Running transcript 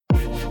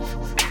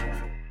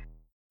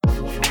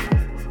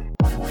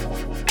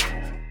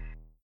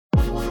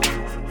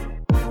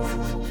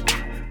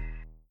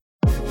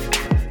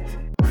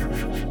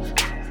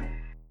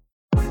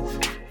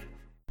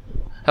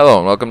Hello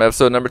and welcome to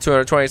episode number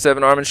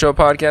 227 Armin Show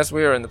Podcast.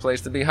 We are in the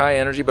place to be high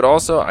energy, but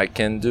also I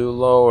can do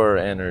lower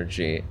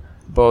energy.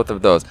 Both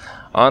of those.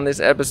 On this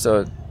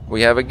episode,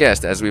 we have a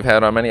guest, as we've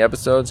had on many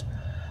episodes,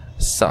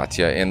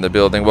 Satya in the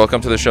building.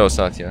 Welcome to the show,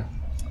 Satya.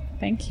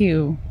 Thank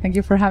you. Thank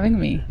you for having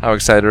me. How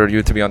excited are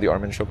you to be on the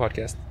Armin Show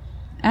Podcast?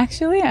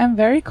 Actually, I'm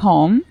very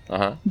calm,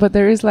 but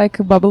there is like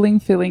a bubbling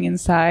feeling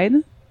inside,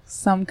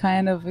 some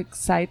kind of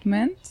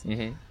excitement,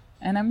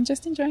 and I'm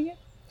just enjoying it.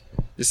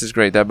 This is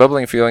great. That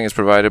bubbling feeling is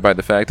provided by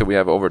the fact that we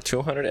have over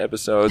 200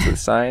 episodes with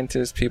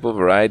scientists, people,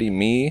 variety,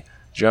 me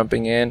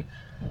jumping in.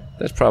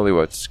 That's probably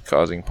what's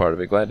causing part of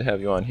it. Glad to have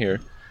you on here.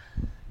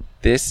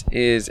 This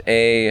is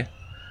an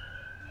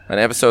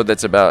episode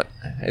that's about,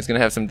 it's going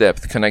to have some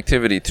depth,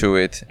 connectivity to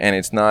it, and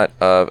it's not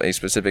of a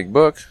specific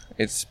book.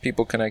 It's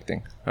people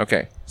connecting.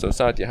 Okay, so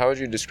Satya, how would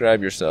you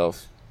describe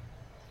yourself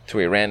to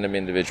a random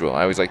individual?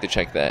 I always like to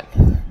check that.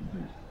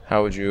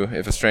 How would you,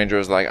 if a stranger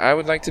was like, I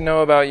would like to know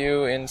about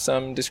you in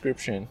some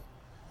description,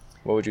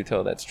 what would you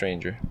tell that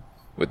stranger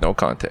with no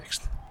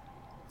context?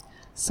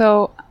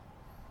 So,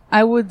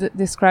 I would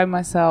describe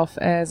myself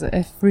as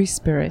a free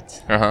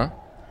spirit,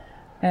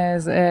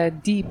 as a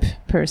deep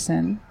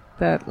person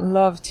that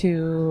love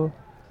to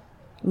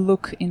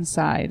look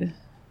inside.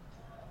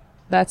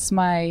 That's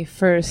my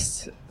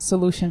first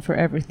solution for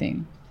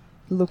everything.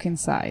 Look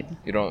inside.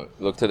 You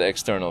don't look to the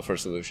external for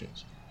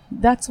solutions.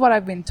 That's what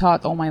I've been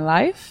taught all my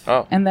life.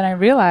 Oh. And then I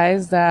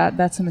realized that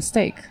that's a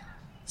mistake.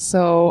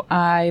 So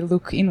I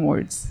look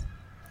inwards.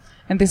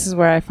 And this is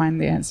where I find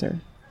the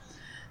answer.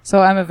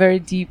 So I'm a very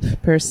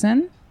deep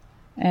person.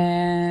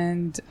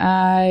 And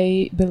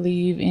I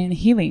believe in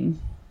healing.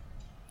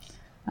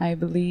 I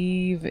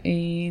believe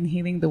in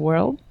healing the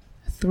world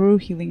through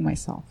healing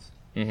myself.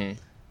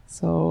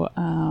 So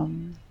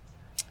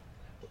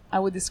I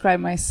would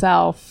describe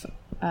myself...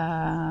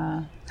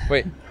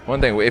 Wait,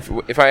 one thing.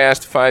 If I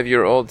asked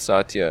 5-year-old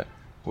Satya,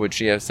 would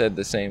she have said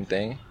the same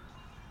thing?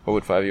 What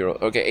would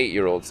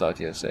 8-year-old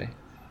Satya say?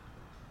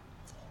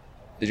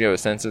 Did you have a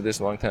sense of this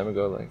a long time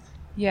ago? Like,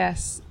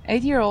 yes,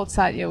 8-year-old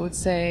Satya would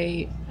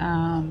say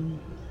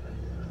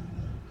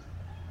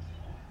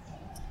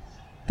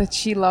that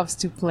she loves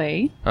to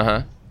play.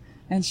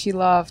 And she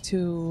loves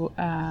to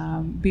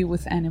be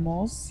with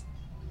animals.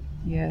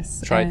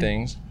 Yes. Try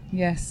things.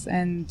 Yes,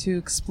 and to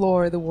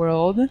explore the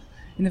world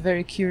in a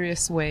very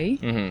curious way.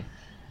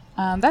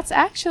 That's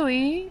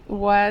actually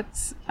what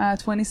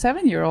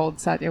 27-year-old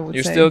Satya would say.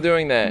 You're still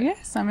doing that?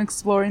 Yes, I'm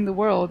exploring the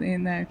world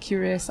in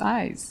curious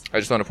eyes. I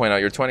just want to point out,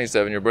 you're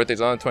 27, your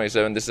birthday's on the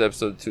 27th, this is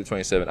episode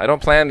 227. I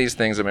don't plan these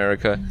things,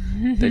 America.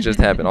 They just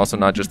happen. Also,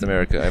 not just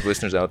America. I have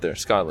listeners out there.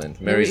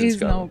 Scotland. Mary's in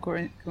Scotland. There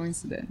is no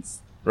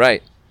coincidence.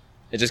 Right.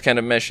 It just kind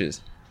of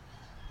meshes.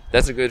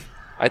 That's a good...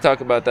 I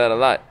talk about that a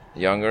lot.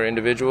 Younger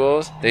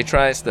individuals, they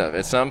try stuff.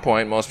 At some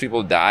point, most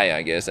people die,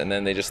 I guess, and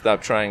then they just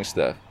stop trying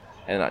stuff.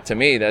 And to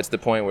me, that's the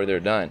point where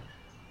they're done.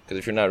 Because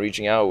if you're not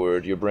reaching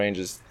outward, your brain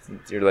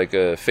you're like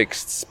a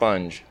fixed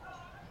sponge.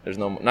 There's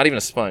not even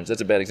a sponge.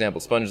 That's a bad example.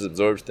 Sponges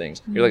absorb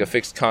things. You're like a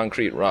fixed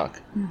concrete rock.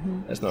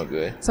 That's no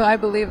good. So I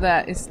believe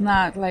that it's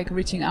not like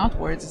reaching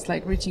outwards. It's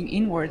like reaching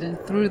inward, and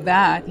through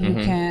that,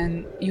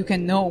 you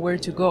can know where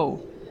to go.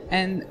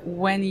 And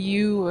when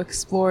you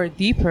explore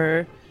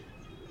deeper,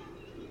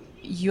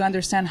 you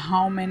understand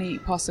how many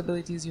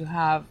possibilities you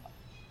have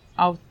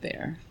out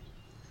there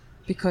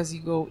because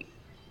you go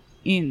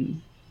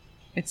in.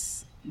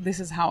 This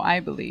is how I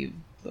believe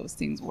those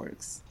things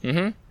works.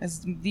 As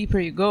deeper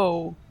you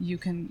go, you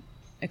can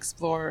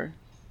explore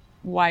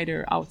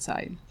wider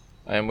outside.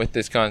 I am with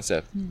this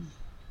concept.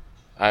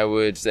 I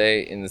would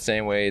say in the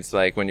same way, it's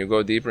like when you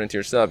go deeper into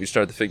yourself, you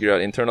start to figure out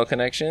internal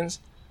connections,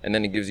 and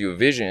then it gives you a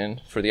vision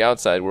for the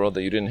outside world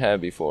that you didn't have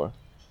before.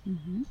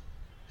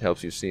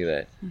 Helps you see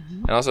that.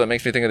 And also it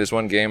makes me think of this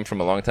one game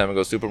from a long time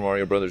ago, Super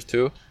Mario Brothers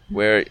 2,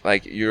 where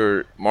like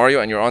you're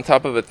Mario and you're on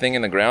top of a thing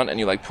in the ground and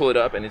you like pull it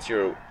up and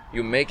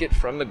you make it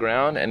from the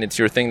ground and it's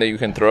your thing that you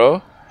can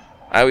throw.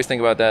 I always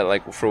think about that,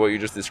 like for what you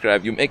just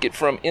described. You make it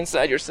from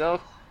inside yourself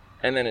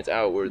and then it's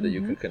outward that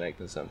you can connect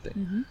to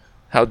something.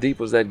 How deep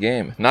was that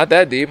game? Not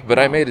that deep, but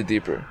I made it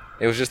deeper.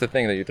 It was just a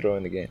thing that you throw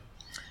in the game.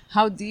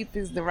 How deep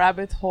is the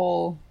rabbit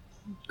hole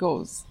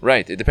goes?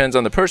 Right. It depends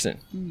on the person.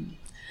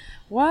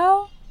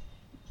 Well,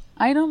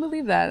 I don't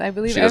believe that. I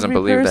believe every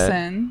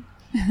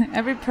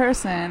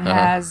person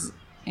has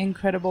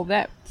incredible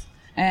depth,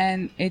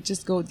 and it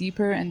just go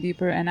deeper and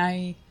deeper.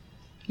 And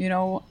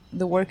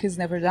the work is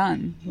never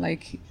done.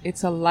 Like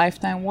it's a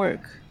lifetime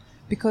work,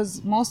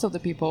 because most of the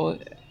people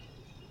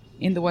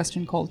in the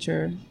Western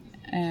culture,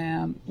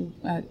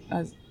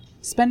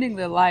 spending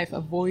their life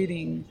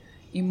avoiding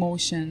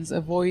emotions,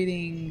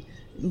 avoiding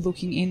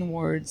looking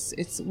inwards.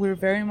 We're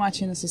very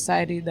much in a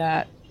society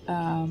that.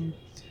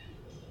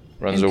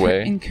 Runs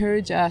away.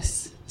 Encourage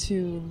us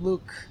to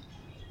look,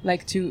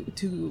 like to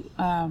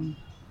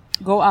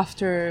go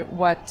after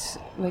what,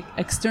 like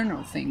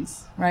external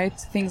things, right?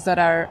 Things that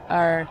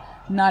are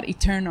not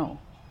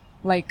eternal,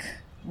 like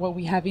what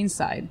we have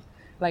inside,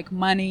 like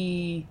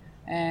money,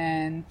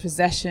 and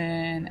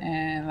possession,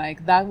 and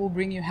like that will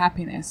bring you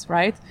happiness,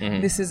 right?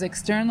 This is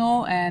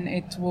external and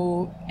it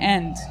will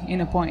end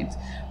in a point.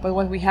 But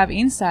what we have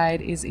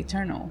inside is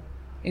eternal.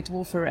 It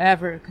will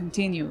forever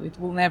continue. It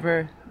will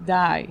never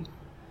die.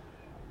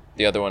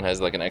 The other one has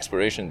like an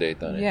expiration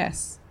date on it.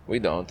 Yes. We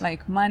don't.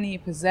 Like money,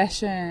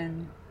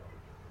 possession,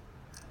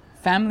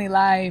 family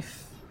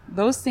life,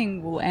 those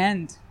things will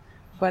end,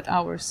 but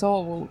our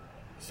soul will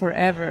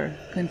forever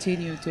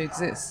continue to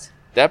exist.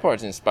 That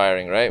part's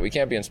inspiring, right? We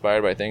can't be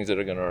inspired by things that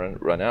are going to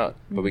run out,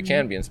 but we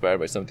can be inspired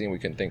by something we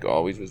can think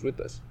always was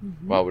with us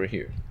while we're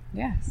here.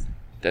 Yes.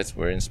 That's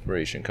where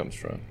inspiration comes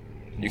from.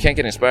 You can't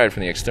get inspired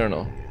from the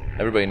external.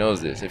 Everybody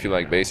knows this. If you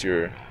like base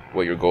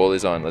what your goal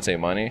is on, let's say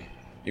money,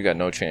 you got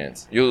no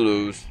chance. You'll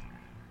lose.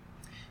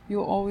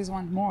 You'll always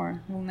want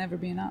more. You'll never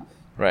be enough.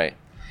 Right.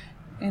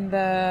 In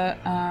the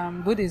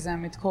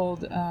Buddhism, it's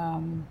called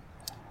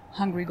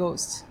hungry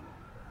ghost.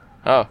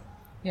 Oh.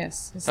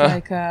 Yes, it's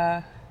like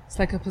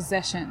a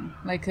possession,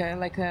 like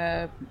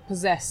a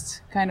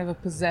possessed, kind of a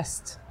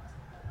possessed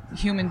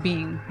human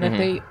being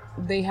that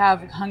they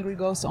have hungry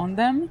ghosts on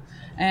them,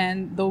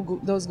 and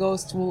those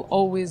ghosts will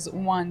always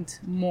want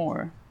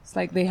more. It's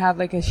like they have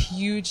like a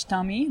huge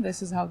tummy.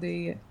 This is how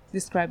they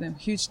describe them: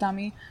 huge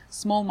tummy,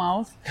 small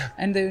mouth,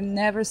 and they're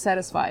never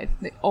satisfied.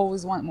 They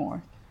always want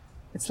more.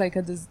 It's like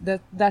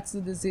that's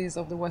the disease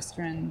of the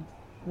Western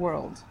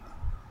world.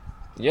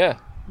 Yeah.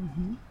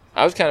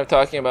 I was kind of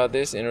talking about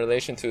this in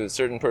relation to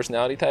certain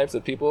personality types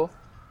of people.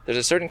 There's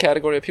a certain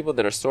category of people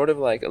that are sort of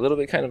like a little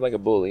bit kind of like a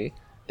bully.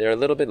 They're a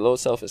little bit low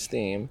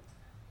self-esteem.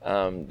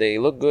 They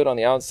look good on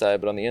the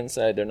outside, but on the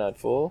inside they're not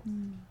full.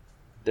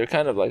 They're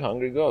kind of like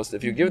hungry ghosts.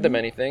 If you give them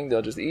anything,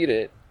 they'll just eat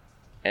it,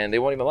 and they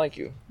won't even like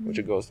you, which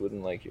a ghost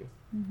wouldn't like you.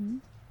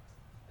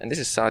 And this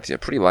is Satya,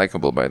 pretty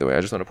likable, by the way. I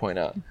just want to point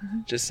out.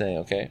 Just saying,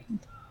 okay?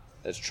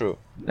 That's true.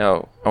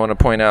 Now, I want to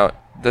point out,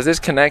 does this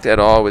connect at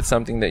all with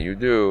something that you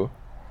do?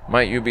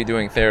 Might you be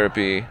doing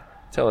therapy?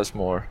 Tell us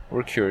more.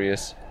 We're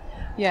curious.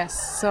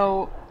 Yes,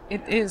 so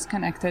it is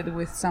connected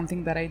with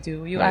something that I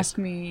do. You Nice. asked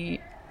me,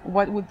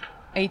 what would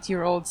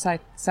 8-year-old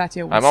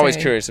Satya would I'm say? always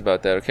curious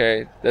about that,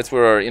 okay? That's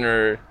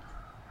where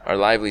our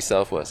lively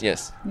self was.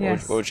 Yes.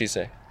 Yes. What would she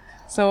say?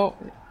 So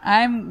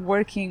I'm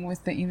working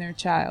with the inner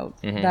child.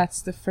 Mhm.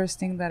 That's the first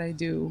thing that I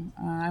do.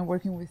 I'm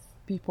working with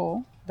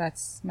people.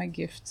 That's my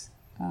gift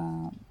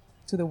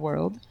to the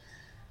world.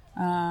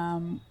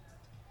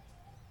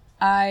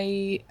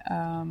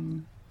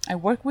 I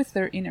work with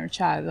their inner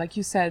child. Like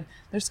you said,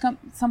 there's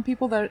some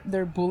people that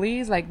they're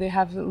bullies, like they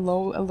have a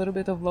little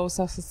bit of low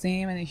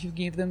self-esteem, and if you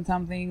give them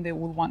something, they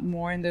will want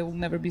more and they will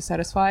never be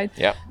satisfied.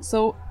 Yeah.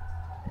 So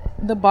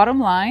the bottom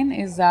line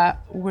is that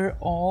we're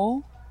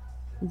all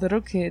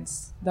little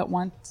kids that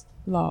want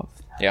love.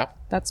 Yeah.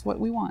 That's what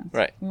we want.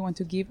 Right. We want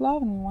to give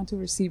love and we want to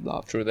receive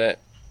love. True that.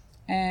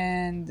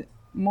 And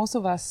most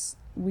of us,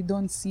 we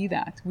don't see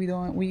that. We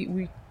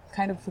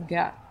kind of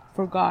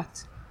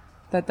forgot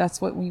that that's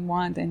what we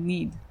want and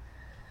need.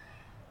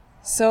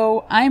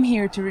 So I'm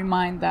here to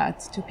remind that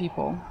to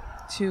people,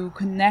 to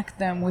connect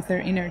them with their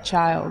inner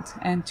child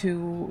and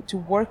to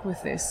work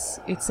with this.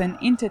 It's an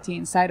entity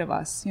inside of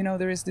us. You know,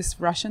 there is this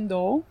Russian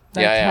doll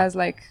that has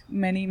like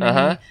many.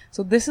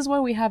 So this is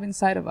what we have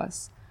inside of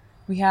us.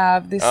 We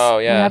have this,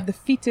 we have the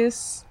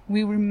fetus.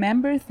 We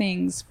remember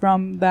things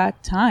from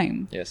that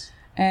time. Yes.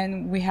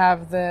 And we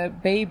have the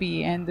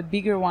baby and the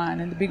bigger one,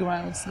 and the bigger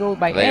one let's go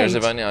by Layers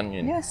age. of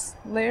onion. Yes,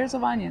 layers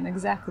of onion,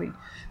 exactly.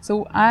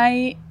 So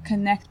I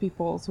connect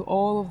people to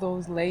all of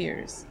those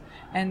layers.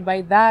 And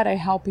by that, I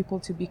help people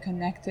to be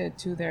connected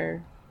to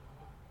their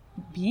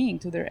being,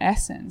 to their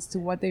essence, to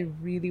what they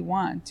really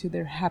want, to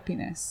their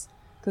happiness.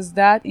 Because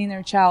that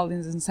inner child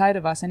is inside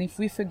of us. And if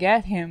we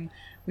forget him,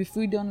 if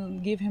we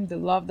don't give him the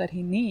love that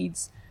he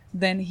needs,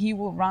 then he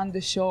will run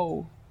the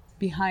show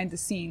behind the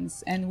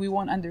scenes. And we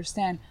won't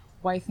understand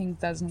why things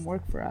doesn't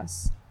work for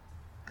us.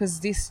 Because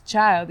this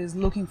child is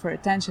looking for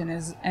attention,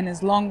 and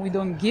as long we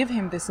don't give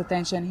him this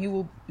attention,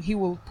 he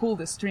will pull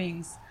the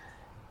strings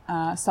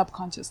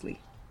subconsciously.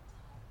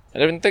 I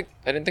didn't think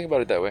about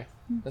it that way.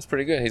 That's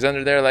pretty good. He's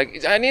under there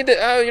like, I need it.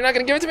 Oh, you're not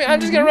gonna give it to me. I'm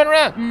just gonna run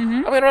around.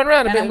 I'm gonna run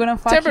around. And I'm gonna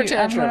fuck you.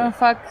 I'm gonna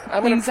fuck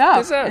things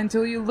up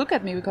until you look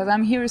at me, because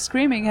I'm here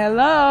screaming,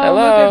 hello,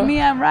 look at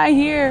me, I'm right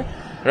here.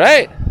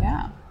 Right.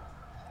 Yeah.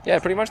 Yeah,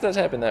 it pretty much does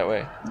happen that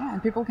way. Yeah,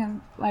 and people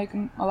can, like,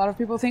 a lot of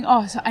people think,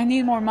 oh, so I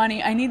need more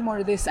money, I need more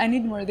of this, I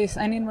need more of this,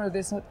 I need more of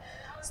this.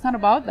 It's not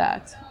about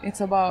that.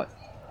 It's about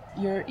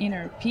your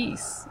inner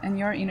peace, and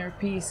your inner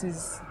peace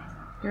is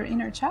your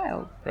inner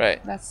child.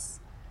 Right.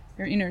 That's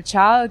your inner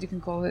child. You can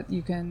call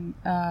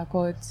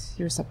it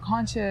your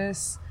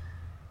subconscious,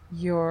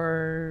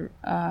 your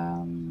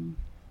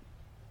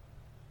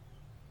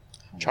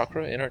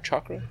chakra, inner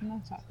chakra.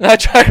 Not chakra. Not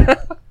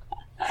chakra.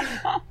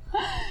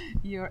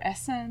 Your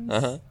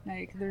essence.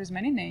 Like, there's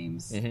many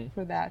names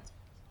for that.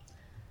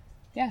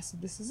 Yeah, so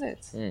this is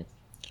it.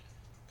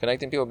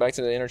 Connecting people back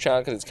to the inner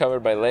child because it's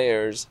covered by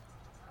layers.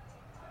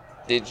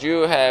 Did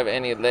you have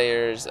any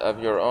layers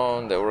of your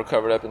own that were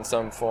covered up in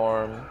some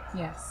form?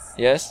 Yes.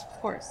 Yes?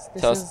 Of course.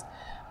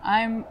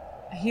 I'm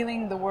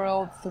healing the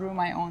world through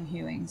my own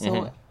healing.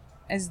 So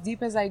as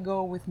deep as I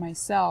go with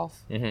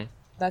myself,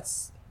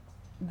 that's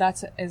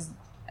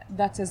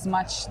as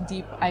much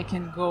deep I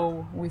can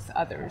go with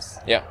others.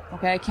 Yeah.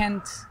 Okay, I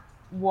can't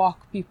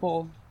walk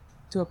people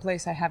to a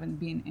place I haven't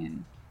been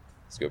in.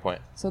 That's a good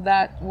point. So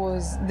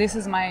this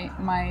is my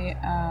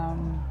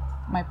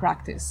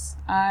practice.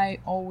 I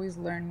always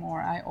learn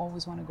more. I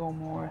always want to go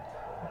more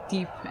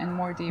deep and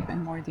more deep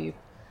and more deep.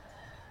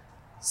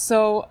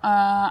 So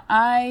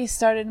I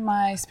started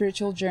my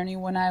spiritual journey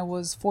when I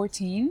was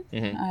 14.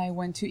 I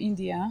went to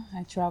India.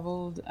 I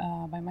traveled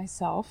by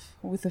myself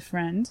with a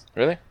friend.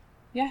 Really?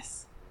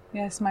 Yes.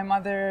 My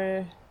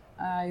mother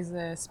is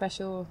a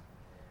special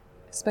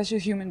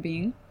human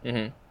being,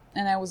 and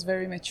I was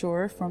very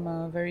mature from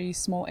a very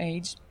small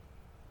age.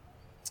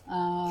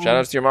 Shout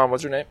out to your mom.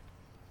 What's her name?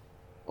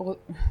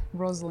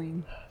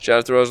 Rosaline. Shout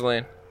out to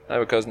Rosaline. I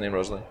have a cousin named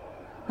Rosaline.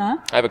 Huh?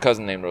 I have a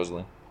cousin named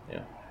Rosaline.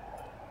 Yeah.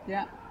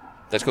 Yeah.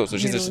 That's cool. So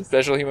she's a Middle East.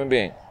 special human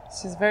being.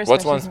 She's very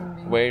What's special one human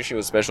being. way she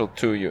was special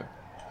to you?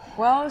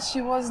 Well,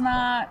 she was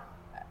not.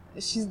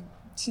 She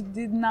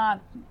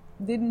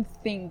didn't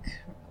think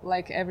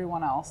like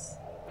everyone else.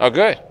 Oh,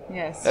 good.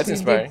 Yes. That's she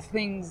inspiring. did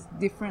things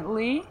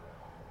differently.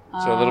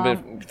 So a little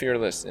bit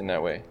fearless in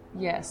that way.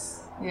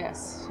 Yes.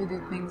 She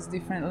did things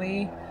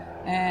differently,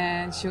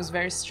 and she was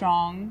very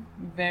strong,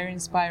 very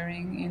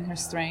inspiring in her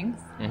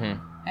strength.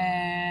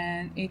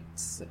 And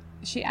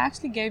she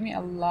actually gave me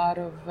a lot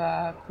of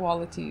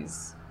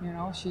qualities. You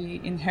know,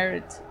 she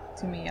inherited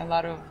to me a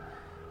lot of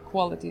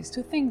qualities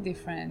to think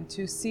different,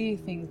 to see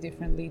things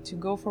differently, to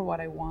go for what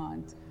I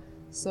want.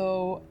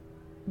 So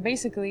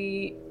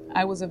basically,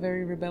 I was a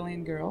very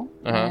rebellious girl,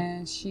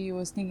 and she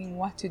was thinking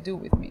what to do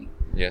with me.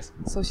 Yes.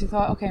 So she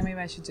thought, okay, maybe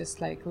I should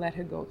just like let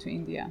her go to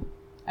India.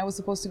 I was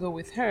supposed to go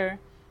with her,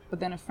 but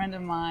then a friend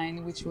of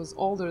mine, which was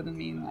older than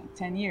me in like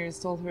 10 years,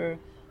 told her,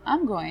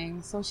 I'm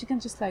going, so she can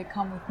just like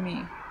come with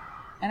me.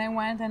 And I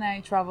went and I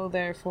traveled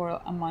there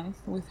for a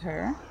month with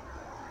her,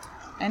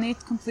 and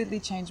it completely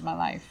changed my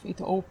life.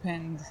 It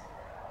opened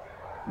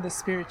the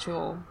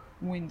spiritual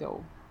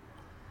window.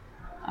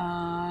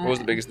 What was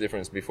the biggest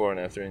difference before and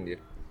after India?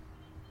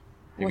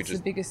 What's the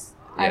biggest?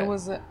 Yeah.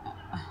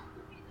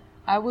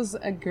 I was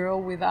a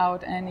girl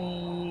without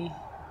any,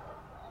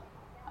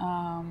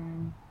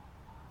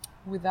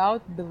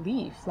 without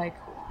belief, like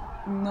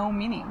no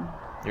meaning.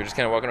 You're just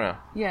kind of walking around.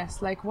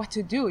 Yes, like what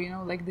to do,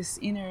 like this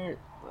inner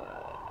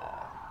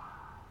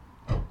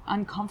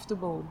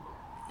uncomfortable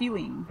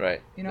feeling.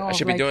 Right. I of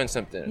should be like, doing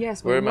something.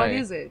 Yes, Where but am what I?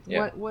 is it?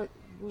 Yeah.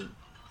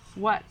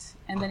 What?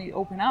 And then it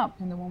opened up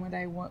in the moment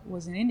I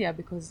was in India,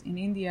 because in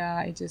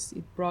India it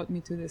brought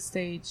me to the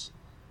stage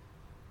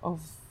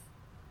of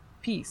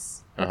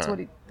peace.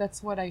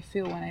 That's what I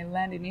feel when I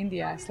land in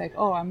India. It's like,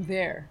 oh, I'm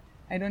there.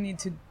 I don't need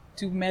to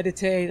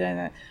meditate,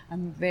 and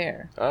I'm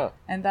there. Oh.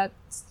 And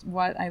that's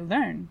what I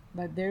learned,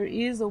 that there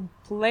is a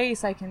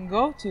place I can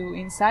go to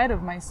inside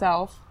of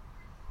myself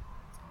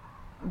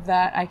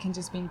that I can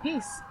just be in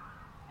peace.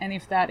 And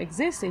if that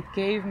exists, it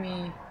gave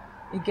me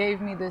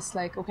this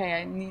like, okay,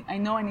 I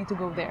know I need to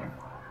go there,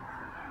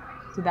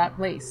 to that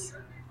place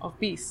of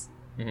peace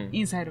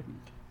inside of me.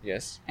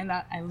 Yes. And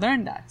I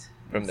learned that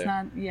From there.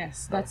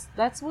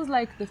 That was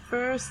like the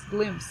first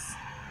glimpse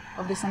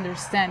of this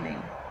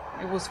understanding.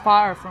 It was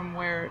far from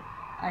where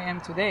I am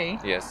today.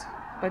 Yes.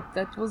 But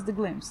that was the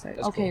glimpse.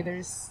 That's okay, cool.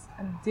 There's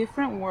a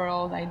different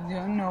world. I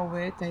don't know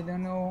it. I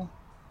don't know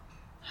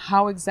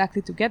how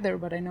exactly to get there,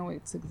 but I know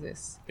it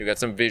exists. You got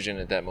some vision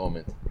at that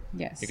moment.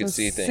 Yes. You could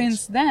see things.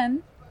 Since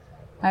then,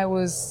 I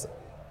was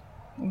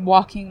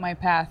walking my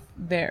path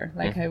there.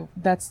 Like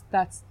that's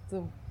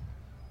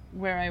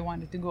where I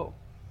wanted to go,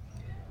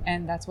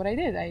 and that's what I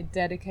did. I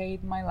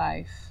dedicate my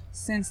life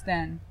since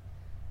then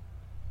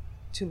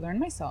to learn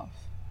myself,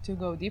 to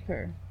go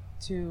deeper,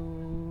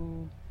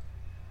 to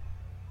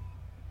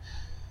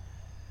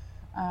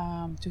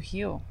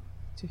heal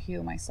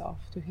myself,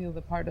 to heal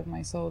the part of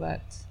my soul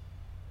that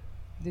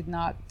did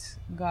not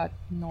got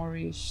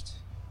nourished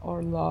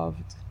or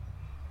loved.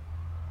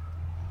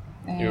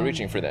 You're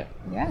reaching for that.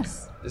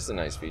 Yes. This is a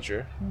nice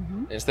feature.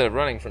 Instead of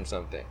running from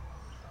something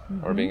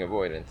or being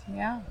avoidant.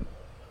 Yeah.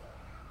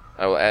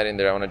 I will add in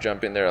there, I want to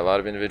jump in there. A lot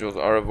of individuals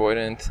are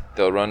avoidant.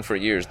 They'll run for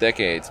years,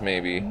 decades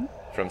maybe,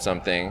 from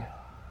something.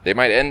 They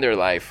might end their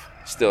life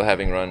still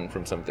having run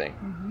from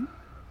something.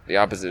 The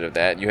opposite of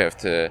that, you have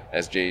to,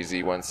 as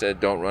Jay-Z once said,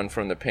 don't run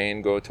from the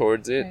pain, go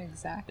towards it.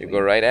 Exactly. You go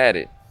right at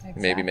it.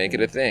 Exactly. Maybe make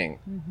it a thing.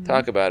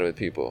 Talk about it with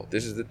people.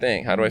 This is the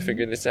thing. How do I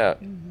figure this out?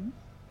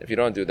 If you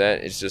don't do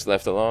that, it's just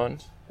left alone,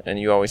 and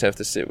you always have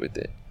to sit with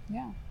it.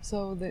 Yeah.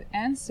 So the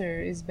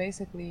answer is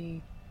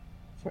basically,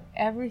 for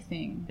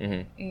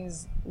everything,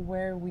 is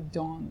where we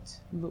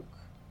don't look.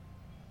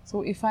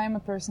 So if I'm a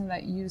person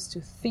that used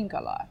to think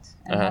a lot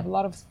and have a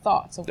lot of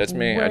thoughts of That's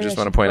me. where I just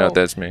want should to point out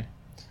go, that's me.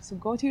 So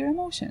go to your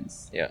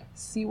emotions. Yeah.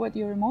 See what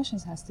your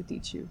emotions has to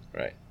teach you.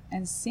 Right.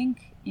 And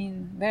sink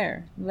in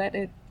there.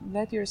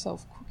 Let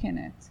yourself cook in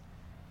it.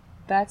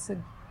 That's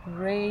a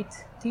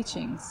great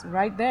teachings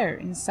right there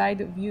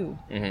inside of you.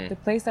 The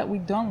place that we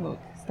don't look.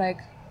 It's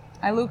like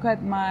I look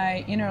at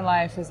my inner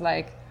life as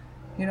like,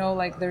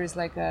 like there's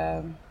like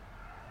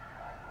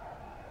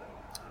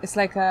it's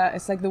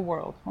like the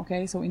world.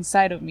 Okay, so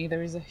inside of me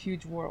there is a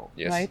huge world,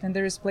 Yes. right? And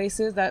there's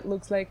places that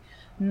looks like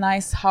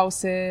nice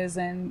houses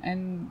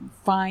and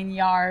fine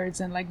yards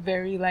and like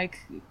very like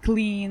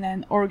clean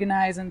and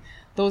organized, and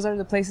those are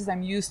the places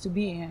I'm used to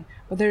being.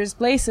 But there's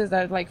places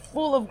that are like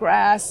full of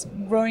grass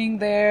growing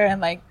there and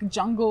like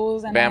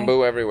jungles and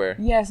Bamboo everywhere.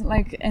 yes,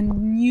 like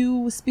and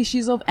new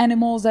species of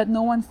animals that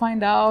no one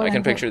find out. I can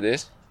and picture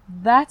this.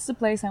 that's the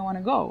place I want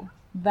to go.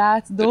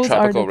 Those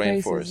are tropical the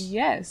places. rainforest.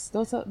 Yes,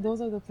 those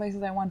are the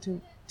places I want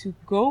to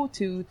go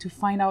to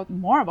find out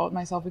more about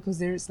myself, because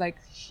there's like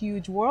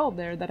huge world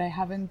there that I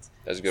haven't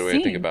That's a good way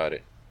seen. to think about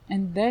it.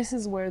 And this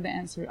is where the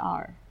answers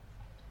are.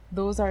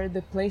 Those are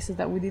the places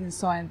that we didn't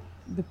saw, and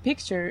the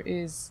picture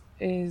is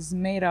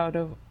made out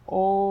of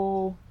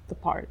all the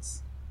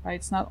parts, right?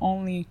 It's not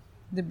only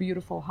the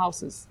beautiful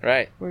houses,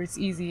 Right. where it's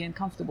easy and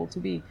comfortable to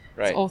be.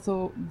 Right. It's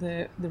also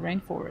the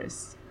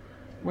rainforest,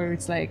 where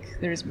it's like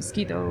there's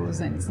mosquitoes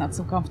and it's not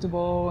so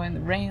comfortable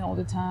and rain all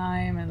the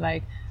time, and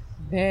like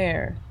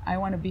there I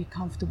want to be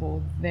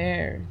comfortable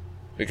there.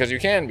 Because you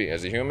can be.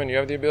 As a human, you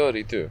have the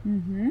ability to.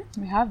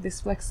 We have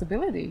this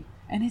flexibility,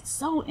 and it's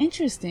so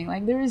interesting.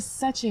 Like there is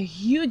such a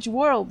huge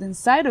world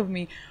inside of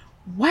me.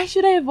 Why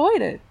should I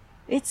avoid it?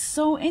 It's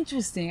so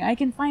interesting. I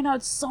can find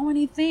out so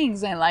many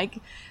things and like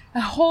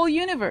a whole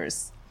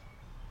universe.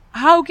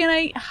 How can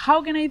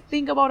I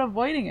think about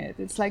avoiding it?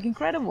 It's like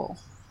incredible.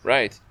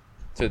 Right.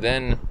 To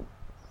then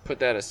put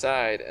that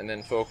aside and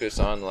then focus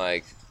on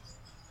like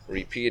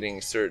repeating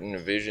certain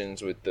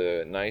visions with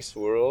the nice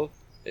world,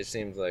 it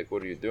seems like,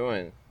 what are you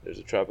doing? There's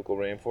a tropical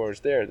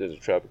rainforest there. There's a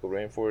tropical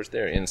rainforest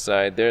there.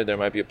 Inside there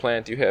might be a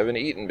plant you haven't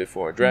eaten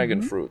before,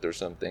 dragon fruit or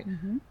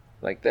something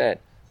like that.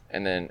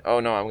 And then, oh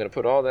no, I'm going to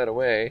put all that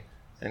away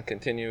and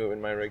continue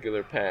in my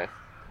regular path.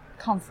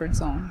 Comfort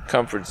zone.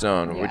 Comfort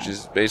zone, Yeah. which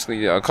is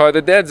basically, I'll call it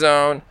the dead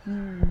zone.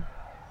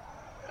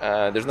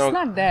 There's no. It's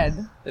not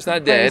dead. It's not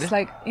But dead. it's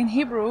like in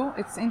Hebrew,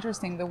 it's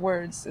interesting, the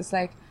words. It's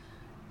like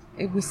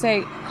if we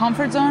say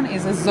comfort zone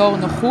is a zor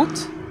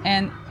nochut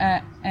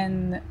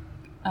and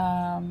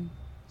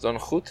Zon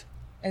goed.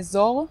 a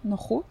zor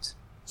nochut,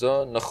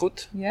 Zon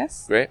nachut.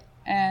 yes, Great.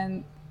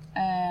 and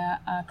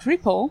a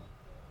cripple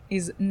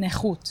is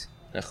nechut,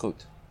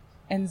 Nachut.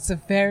 and it's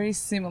very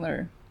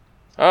similar.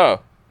 Oh,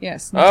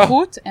 Yes, Oh.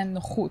 nechut and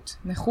nochut.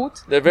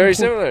 Nechut. They're very nochut.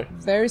 similar.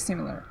 Very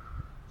similar,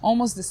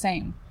 almost the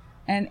same.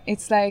 And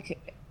it's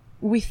like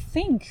we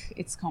think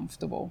it's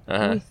comfortable.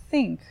 Uh-huh. We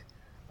think,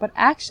 but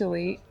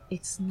actually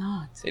it's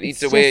not. It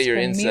It's eats away at just your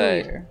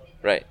inside. familiar.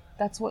 Right.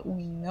 That's what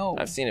we know.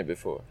 I've seen it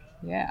before.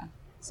 Yeah.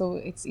 So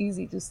it's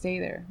easy to stay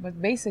there.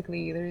 But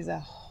basically, there is a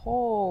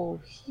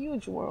whole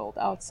huge world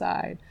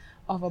outside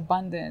of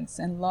abundance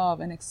and love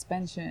and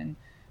expansion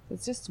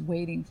that's just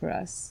waiting for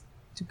us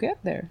to get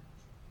there.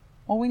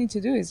 All we need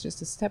to do is just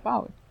to step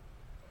out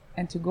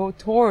and to go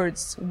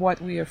towards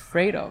what we're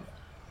afraid of.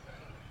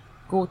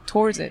 Go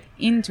towards it,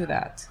 into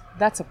that.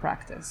 That's a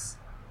practice.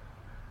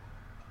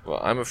 Well,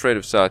 I'm afraid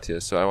of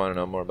Satya, so I want to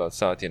know more about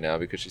Satya now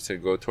because she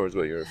said go towards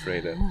what you're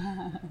afraid of.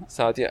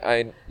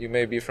 Satya, you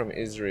may be from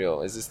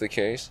Israel. Is this the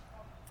case?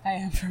 I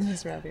am from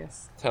Israel,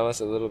 yes. Tell us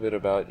a little bit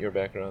about your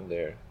background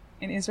there.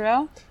 In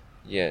Israel?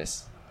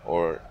 Yes.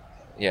 Or,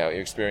 yeah,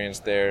 your experience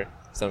there,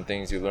 some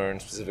things you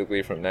learned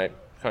specifically from that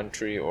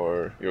country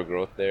or your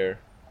growth there.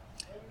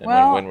 And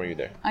Well, when were you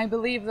there? I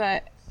believe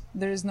that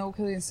there is no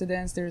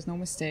coincidence, there is no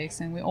mistakes,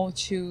 and we all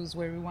choose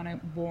where we want to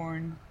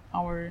born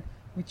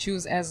we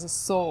choose as a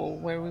soul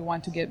where we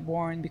want to get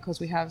born because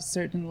we have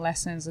certain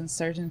lessons and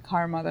certain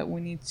karma that we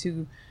need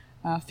to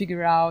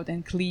figure out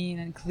and clean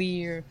and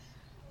clear.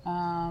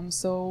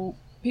 So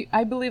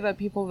I believe that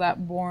people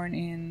that born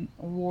in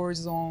a war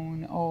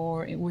zone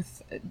or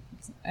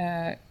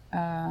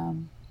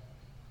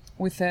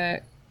with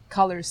a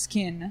color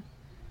skin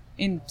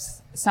in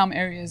some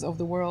areas of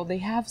the world, they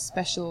have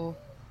special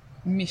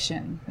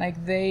mission.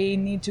 Like they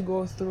need to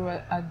go through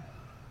a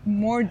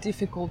more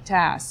difficult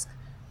task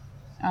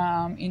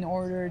in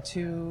order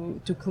to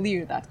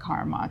clear that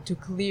karma, to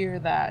clear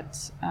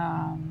that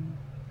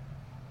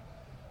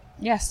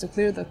to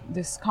clear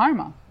this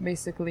karma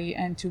basically,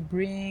 and to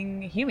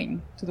bring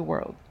healing to the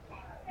world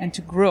and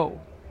to grow.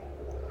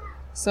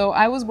 So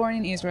I was born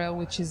in Israel,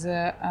 which is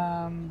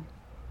a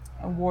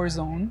war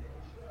zone,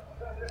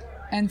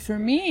 and for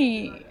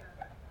me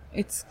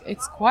it's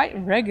quite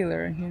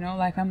regular,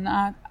 like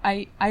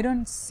I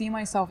don't see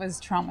myself as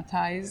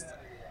traumatized,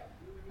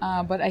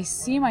 but I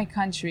see my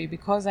country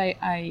because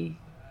I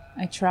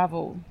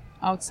travel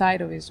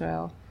outside of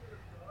Israel,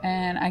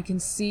 and I can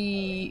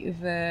see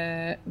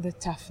the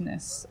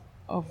toughness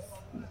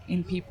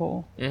in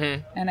people,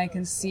 and I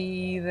can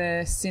see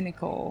the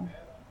cynical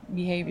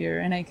behavior,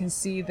 and I can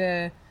see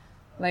the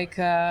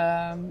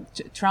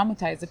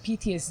traumatized, the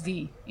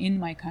PTSD in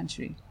my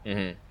country.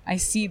 I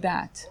see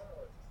that.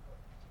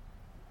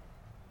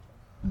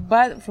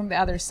 But from the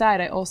other side,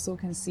 I also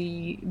can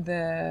see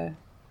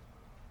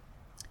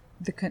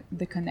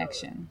the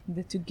connection,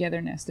 the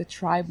togetherness, the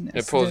tribeness.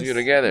 It pulls you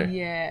together.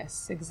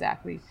 Yes,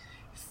 exactly.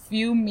 If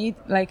you meet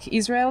like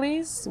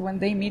Israelis, when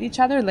they meet each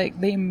other, like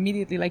they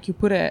immediately, like you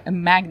put a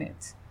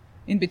magnet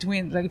in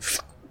between, like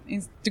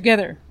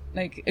together,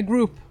 like a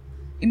group.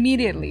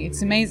 Immediately,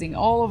 it's amazing.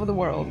 All over the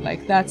world,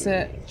 like that's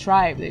a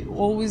tribe. They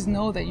always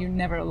know that you're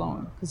never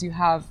alone because you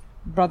have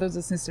brothers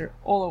and sisters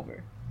all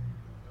over.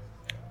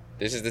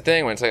 This is the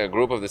thing, when it's like a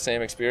group of the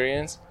same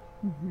experience,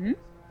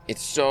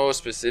 it's so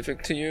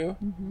specific to you.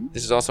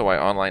 This is also why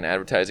online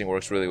advertising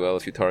works really well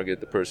if you target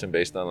the person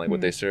based on like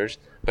what they search.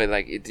 But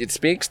like it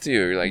speaks to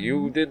you. You're like,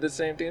 you did the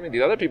same thing.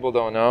 The other people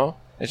don't know.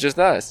 It's just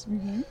us.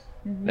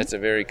 That's a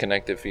very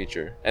connective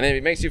feature. And then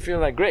it makes you feel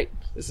like, great,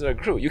 this is our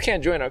crew. You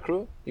can't join our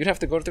crew. You'd have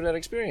to go through that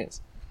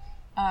experience.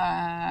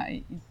 Yeah,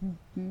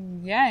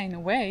 in a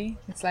way,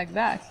 it's like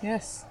that.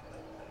 Yes.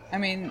 I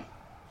mean,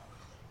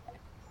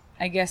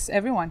 I guess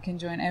everyone can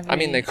join every. I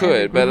mean, they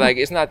could, but like,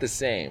 it's not the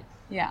same.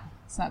 Yeah,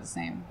 it's not the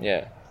same.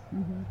 Yeah.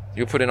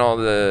 You put in all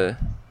the,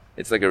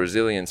 it's like a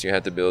resilience you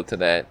had to build to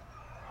that.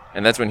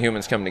 And that's when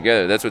humans come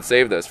together. That's what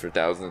saved us for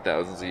thousands and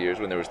thousands of years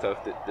when there was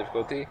tough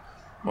difficulty.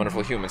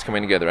 Wonderful humans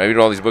coming together. I read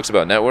all these books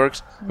about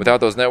networks. Without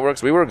those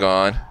networks, we were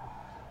gone.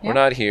 We're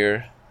not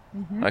here.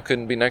 I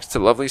couldn't be next to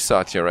lovely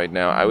Satya right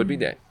now. I would be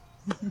dead.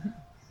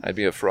 I'd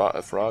be a frog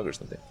or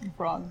something.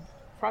 Frog.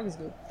 Frog is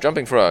good.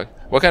 Jumping frog.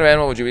 What kind of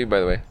animal would you be,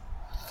 by the way?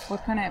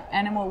 What kind of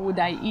animal would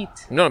I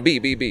eat? No, bee.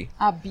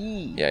 A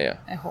bee. Yeah.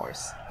 A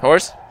horse.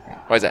 Horse?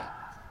 Why is that?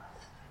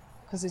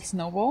 Because it's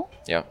noble.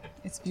 Yeah.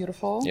 It's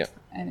beautiful. Yeah.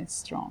 And it's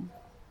strong.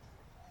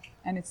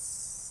 And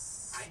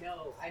it's.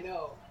 I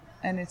know.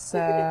 And it's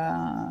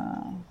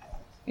yeah,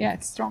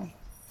 it's strong.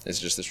 It's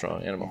just a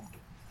strong animal.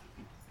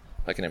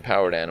 Like an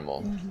empowered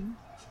animal.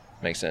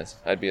 Makes sense.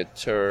 I'd be a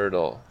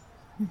turtle.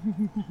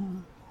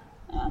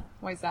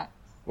 Why is that?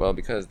 Well,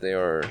 because they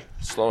are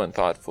slow and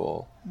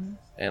thoughtful.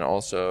 And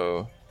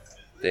also,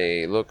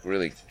 they look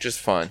really just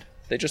fun.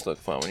 They just look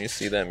fun. When you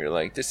see them, you're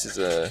like, this is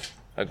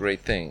a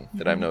great thing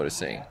that I'm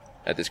noticing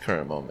at this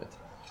current moment.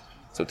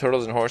 So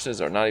turtles and horses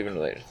are not even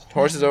related.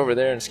 Horse is over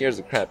there and scares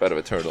the crap out of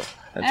a turtle.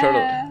 And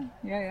turtle.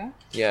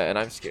 Yeah, and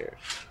I'm scared.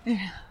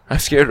 Yeah. I'm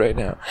scared right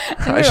now.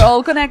 So we're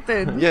all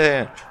connected.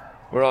 Yeah.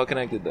 We're all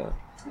connected though.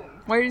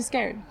 Why are you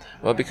scared?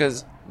 Well,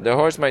 because the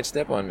horse might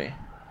step on me.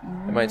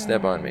 It might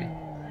step on me.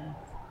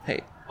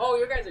 Hey. Oh,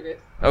 you guys are good.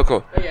 Oh,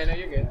 cool. Oh, yeah, no,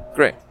 you're good.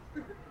 Great.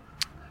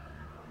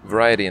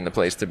 Variety in the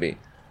place to be.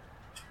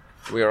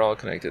 We are all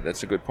connected.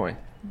 That's a good point.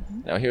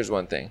 Now, here's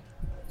one thing.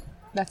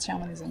 That's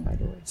shamanism, by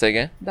the way. Say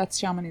again? That's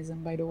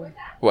shamanism, by the way.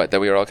 What? That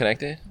we are all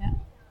connected? Yeah.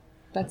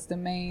 That's the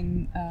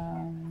main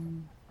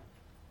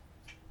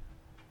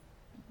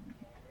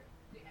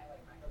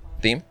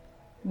Theme?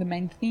 the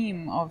main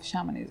theme of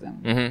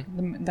shamanism.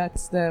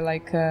 That's the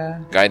like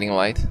Guiding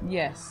light?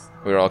 yes,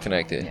 We're all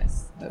connected.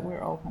 yes, that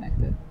we're all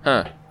connected.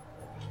 Huh.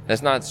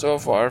 That's not so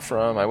far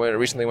from.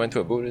 Recently went to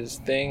a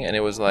Buddhist thing, and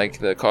it was like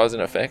the cause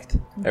and effect.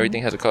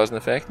 Everything has a cause and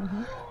effect.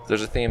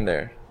 There's a theme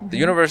there. The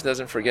universe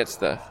doesn't forget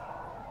stuff.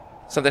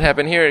 Something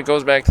happened here, it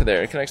goes back to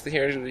there. It connects to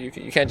here.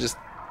 You can't just.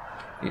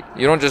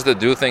 You don't just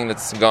do thing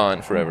that's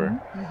gone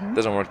forever. It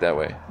doesn't work that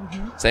way.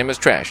 Same as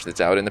trash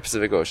that's out in the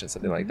Pacific Ocean,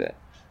 something like that.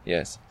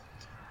 Yes.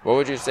 What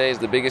would you say is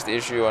the biggest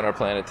issue on our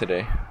planet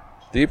today?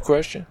 Deep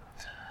question.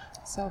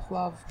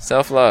 Self-love.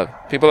 Self-love.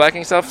 People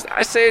lacking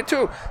I say it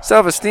too.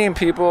 Self-esteem,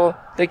 people.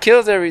 That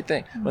kills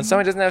everything. When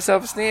somebody doesn't have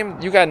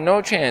self-esteem, you got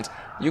no chance.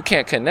 You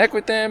can't connect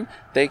with them.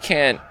 They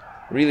can't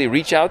really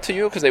reach out to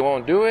you because they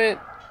won't do it.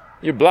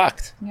 You're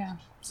blocked. Yeah.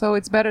 So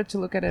it's better to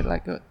look at it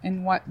like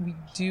in what we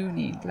do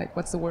need. Like,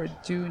 what's the word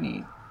do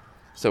need?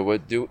 So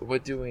what do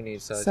we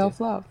need, Satya?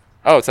 Self-love.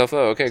 Oh,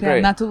 self-love. Okay, So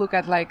great. not to look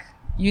at like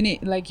you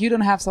need, like you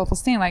don't have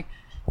self-esteem. Like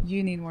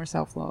you need more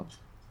self-love.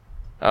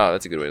 Oh,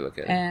 that's a good way to look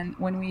at it. And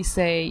when we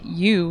say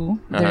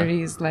you, there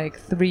is like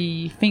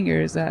 3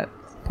 fingers that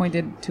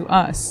pointed to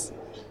us.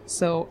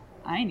 So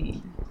I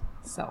need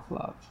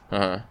self-love.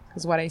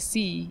 Because what I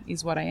see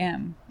is what I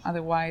am.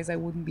 Otherwise, I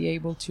wouldn't be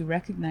able to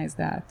recognize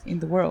that in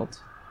the world.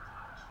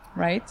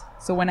 Right?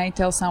 So when I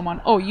tell someone,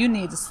 oh, you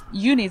need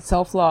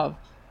self-love,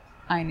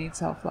 I need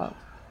self-love.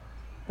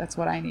 That's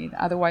what I need.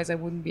 Otherwise, I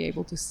wouldn't be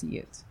able to see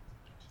it.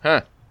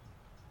 Huh.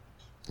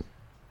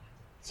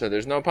 So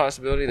there's no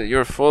possibility that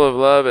you're full of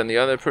love and the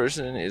other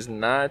person is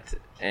not,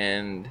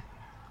 and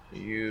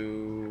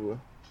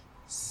you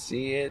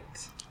see it,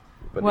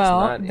 but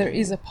Well, it's not. there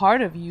is a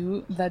part of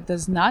you that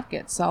does not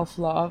get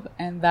self-love,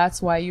 and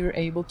that's why you're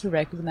able to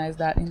recognize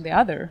that in the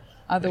other.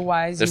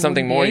 Otherwise, There's you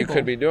something wouldn't more be you able.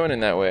 could be doing in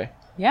that way.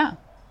 Yeah.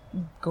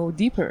 Go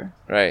deeper.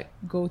 Right.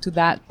 Go to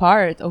that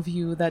part of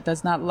you that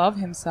does not love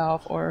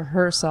himself or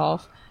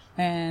herself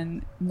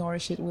and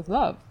nourish it with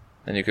love.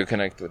 And you could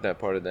connect with that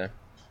part of them.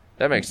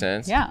 That makes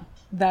sense. Yeah.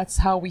 That's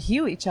how we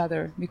heal each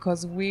other,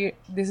 because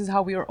this is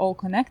how we are all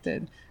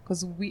connected,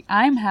 because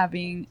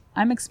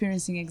I'm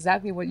experiencing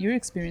exactly what you're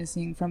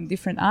experiencing from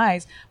different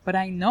eyes, but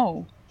I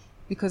know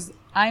because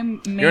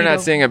I'm made You're not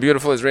of, seeing a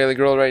beautiful Israeli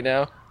girl right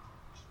now?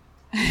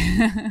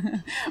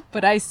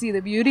 But I see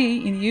the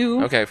beauty in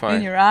you, Okay, fine.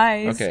 in your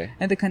eyes, Okay.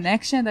 and the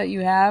connection that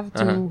you have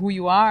to who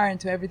you are and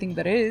to everything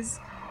that is.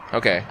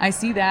 Okay. I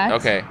see that.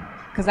 Okay.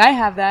 Because I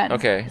have that.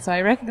 Okay. So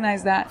I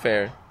recognize that.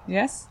 Fair.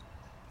 Yes.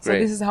 So Great.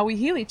 this is how we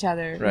heal each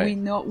other. Right. We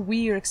know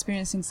we are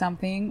experiencing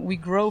something, we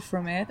grow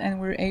from it, and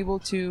we're able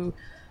to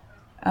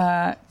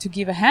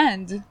give a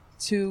hand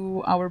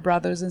to our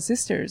brothers and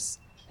sisters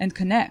and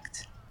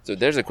connect. So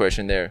there's a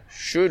question there.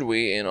 Should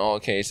we, in all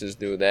cases,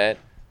 do that?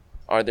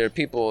 Are there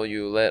people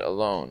you let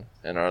alone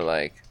and are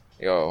like,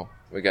 yo,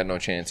 we got no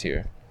chance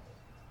here?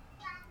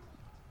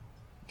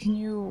 Can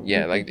you? Yeah,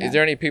 repeat like, that? is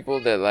there any people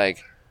that,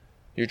 like,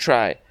 you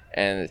try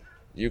and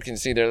you can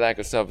see their lack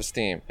of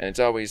self-esteem and it's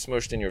always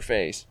smushed in your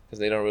face because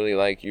they don't really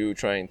like you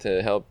trying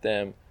to help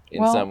them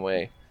in Well, some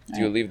way? Do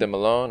you leave them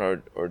alone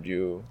or do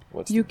you...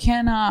 You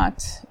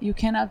cannot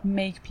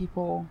make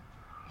people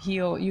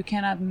heal. You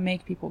cannot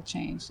make people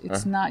change.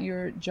 It's not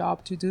your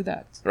job to do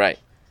that. Right.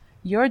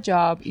 Your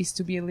job is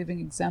to be a living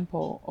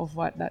example of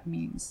what that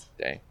means.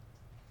 Dang.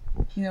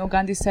 You know,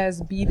 Gandhi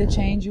says, be the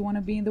change you want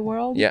to be in the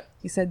world. Yeah.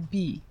 He said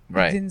be.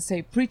 Right. He didn't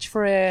say preach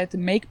for it,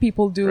 make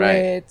people do Right.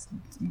 it,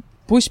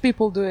 push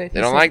people do it. They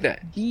He don't said, like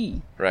that.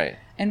 Be. Right.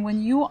 And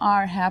when you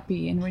are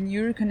happy and when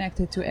you're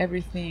connected to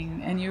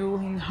everything and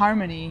you're in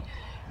harmony,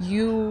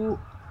 you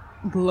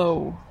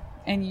glow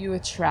and you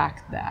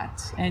attract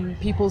that. And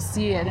people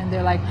see it and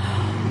they're like,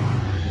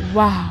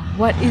 wow,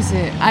 what is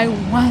it? I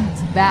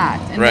want that.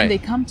 And Right. then they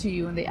come to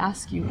you and they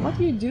ask you, what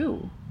do you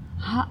do?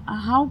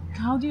 How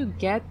do you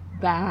get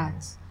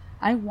that?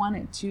 I want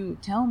it too.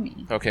 Tell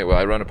me. Okay, well,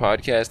 I run a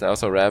podcast. I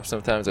also rap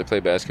sometimes. I play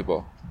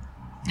basketball.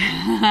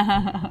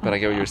 But I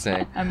get what you're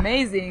saying.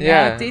 Amazing.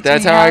 Yeah, Teach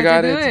that's me how I to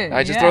got do it.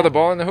 I just Yeah. throw the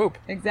ball in the hoop.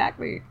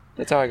 Exactly.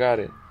 That's how I got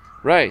it.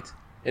 Right.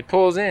 It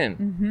pulls in.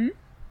 Mm-hmm.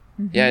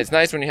 Yeah, it's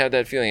nice when you have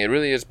that feeling. It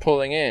really is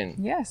pulling in.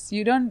 Yes,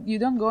 you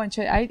don't go and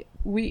check.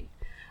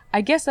 I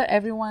guess that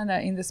everyone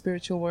in the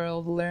spiritual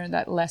world learned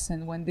that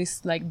lesson when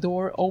this like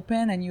door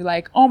opened and you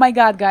like, oh my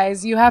God,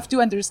 guys, you have to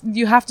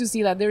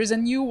see that there is a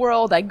new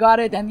world. I got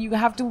it, and you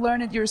have to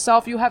learn it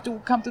yourself. You have to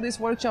come to this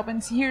workshop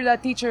and hear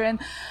that teacher,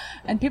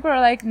 and people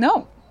are like,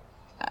 no,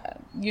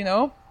 you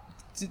know,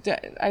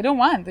 I don't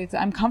want it.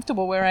 I'm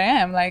comfortable where I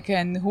am. Like,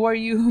 and who are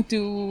you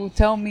to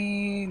tell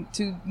me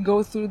to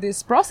go through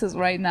this process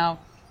right now?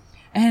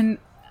 And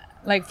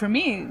like for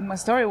me, my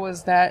story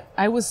was that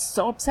I was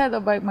so upset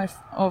about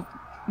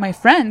my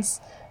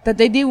friends that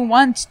they didn't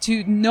want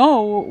to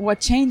know what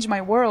changed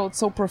my world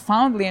so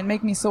profoundly and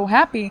make me so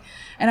happy.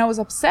 And I was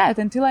upset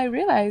until I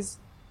realized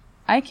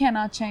I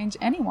cannot change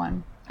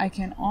anyone. I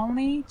can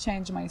only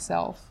change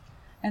myself.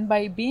 And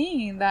by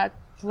being in that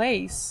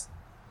place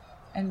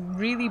and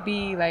really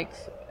be like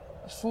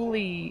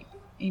fully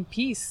in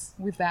peace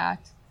with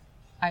that,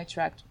 I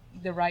attract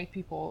the right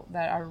people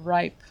that are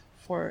ripe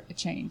for a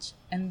change.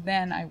 And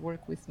then I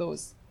work with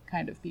those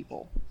kind of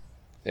people.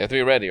 They have to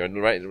be ready or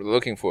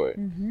looking for it.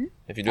 Mm-hmm.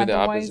 If you do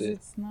Otherwise, the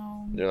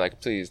opposite, they're like,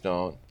 please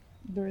don't.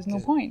 There is no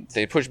point.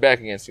 They push back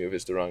against you if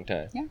it's the wrong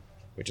time. Yeah.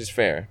 Which is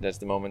fair. That's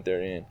the moment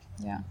they're in.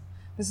 Yeah.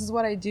 This is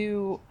what I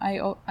do.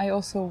 I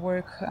also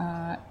work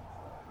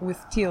with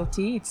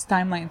TLT. It's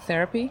timeline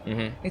therapy.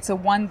 Mm-hmm. It's a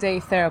one-day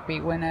therapy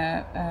when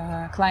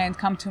a client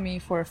come to me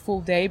for a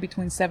full day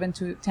between 7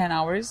 to 10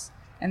 hours,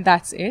 and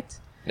that's it.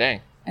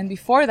 Dang. And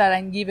before that,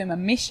 I give him a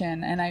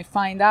mission, and I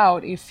find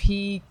out if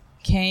he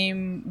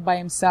came by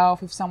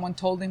himself, if someone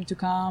told him to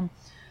come,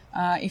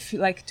 if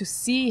like to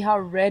see how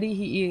ready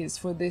he is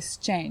for this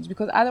change,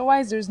 because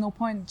otherwise there's no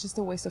point, just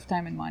a waste of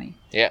time and money.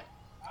 Yeah.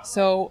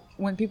 So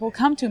when people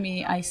come to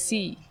me, I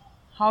see,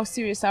 how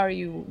serious are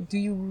you? Do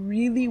you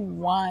really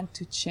want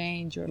to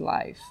change your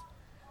life?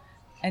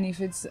 And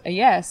if it's a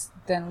yes,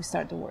 then we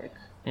start the work.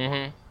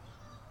 Mm-hmm.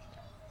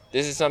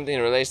 This is something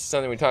that relates to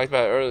something we talked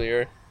about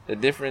earlier.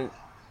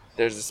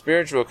 There's a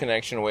spiritual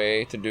connection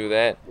way to do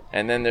that,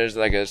 and then there's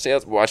like a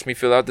watch me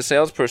fill out the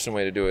salesperson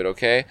way to do it,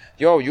 okay?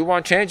 Yo, you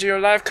want change in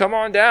your life? Come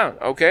on down,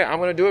 okay? I'm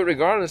going to do it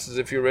regardless as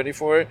if you're ready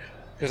for it,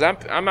 because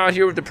I'm out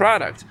here with the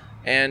product,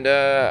 and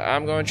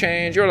I'm going to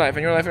change your life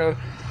and your life. And your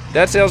life.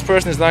 That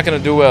salesperson is not going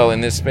to do well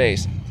in this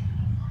space.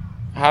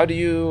 How do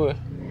you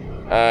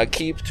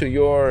keep to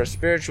your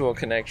spiritual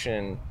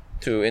connection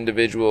to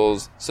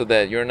individuals so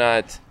that you're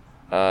not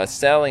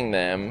selling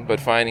them, but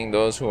finding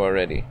those who are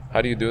ready?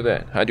 How do you do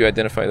that? How do you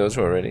identify those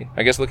who are ready?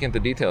 I guess looking at the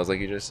details, like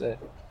you just said.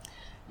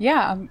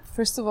 Yeah.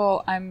 First of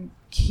all, I'm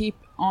keep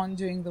on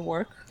doing the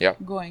work. Yep.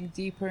 Going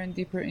deeper and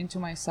deeper into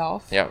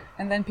myself. Yep.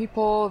 And then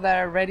people that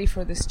are ready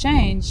for this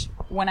change,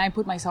 when I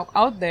put myself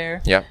out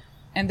there, Yep.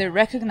 and they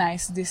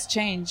recognize this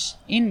change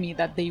in me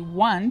that they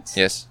want,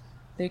 Yes.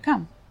 they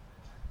come.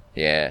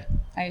 Yeah.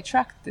 I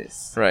attract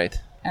this. Right.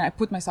 And I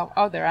put myself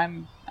out there.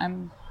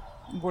 I'm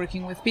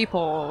working with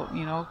people,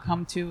 you know,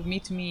 come to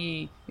meet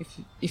me.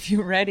 If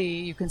you're ready,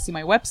 you can see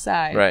my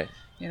website. Right.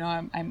 You know,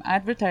 I'm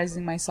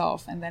advertising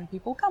myself, and then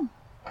people come.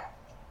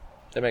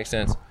 That makes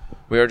sense.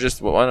 We are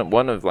just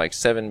one of like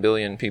 7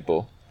 billion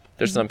people.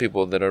 There's some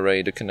people that are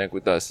ready to connect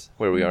with us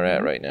where we are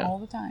at right now. All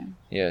the time.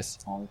 Yes.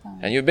 All the time.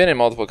 And you've been in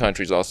multiple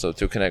countries also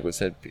to connect with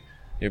said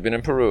You've been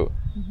in Peru.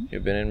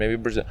 You've been in maybe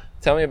Brazil.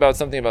 Tell me about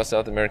something about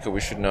South America we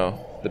should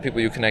know. The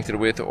people you connected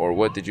with, or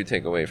what did you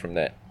take away from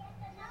that?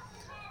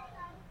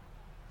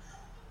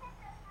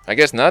 I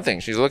guess nothing.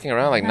 She's looking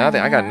around like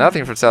nothing. I got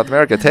nothing from South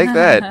America. Take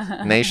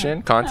that,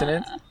 nation,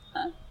 continent.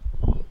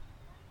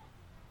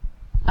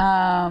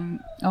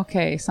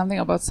 Okay, something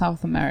about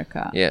South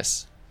America.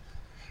 Yes.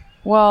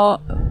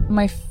 Well,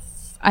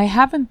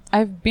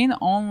 I've been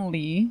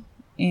only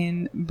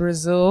in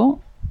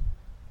Brazil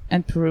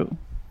and Peru.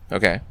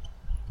 Okay.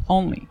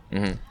 Only.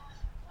 Mm-hmm.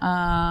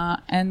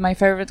 And my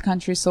favorite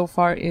country so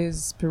far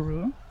is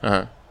Peru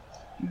Uh-huh.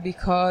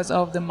 because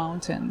of the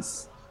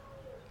mountains.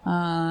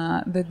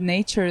 The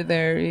nature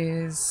there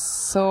is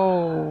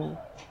so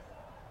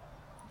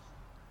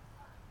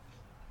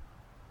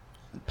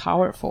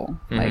powerful.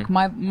 Like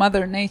my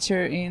mother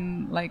nature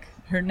in like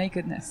her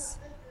nakedness.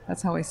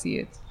 That's how I see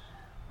it.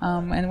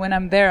 And when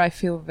I'm there, I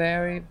feel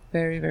very,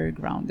 very, very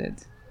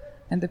grounded.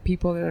 And the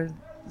people are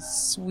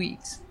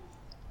sweet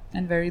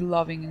and very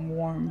loving and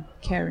warm,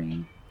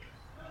 caring.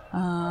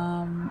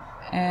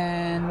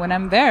 And when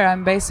I'm there,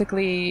 I'm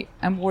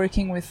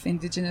working with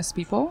indigenous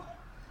people.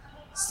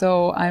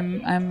 So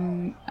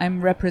I'm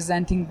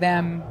representing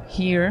them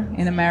here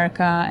in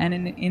America and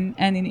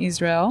in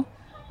Israel.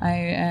 I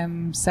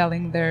am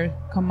selling their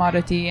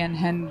commodity and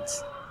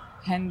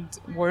hand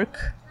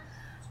work.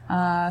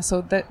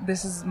 So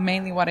this is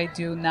mainly what I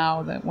do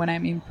now that when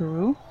I'm in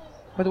Peru.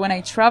 But when I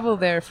travel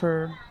there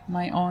for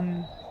my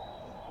own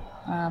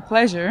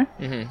pleasure,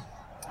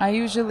 I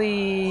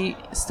usually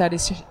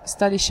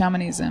study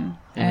shamanism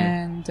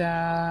and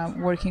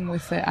working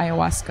with the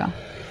ayahuasca.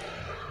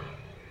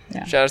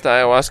 Yeah. Shout out to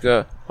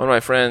ayahuasca. One of my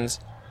friends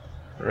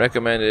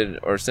recommended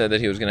or said that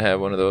he was going to have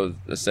one of those,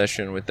 a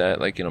session with that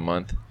like in a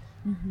month.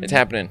 It's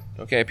happening.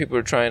 Okay. People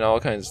are trying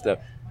all kinds of stuff.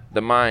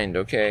 The mind.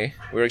 Okay.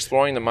 We're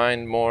exploring the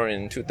mind more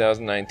in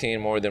 2019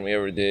 more than we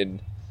ever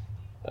did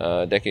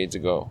decades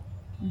ago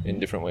in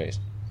different ways.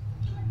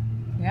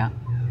 Yeah.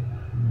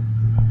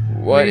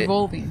 What? We're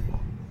evolving.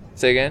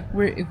 Say again?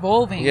 We're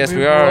evolving. Yes, we're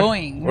we are.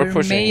 growing. We're We're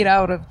pushing. made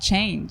out of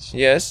change.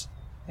 Yes.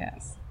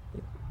 Yes.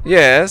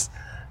 Yes.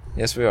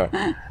 Yes, we are.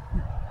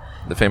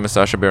 The famous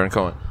Sacha Baron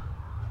Cohen.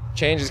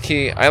 Change is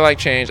key. I like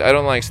change. I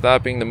don't like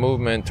stopping the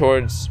movement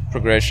towards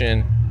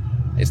progression.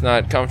 It's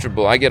not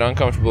comfortable. I get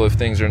uncomfortable if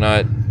things are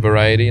not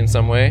variety in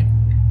some way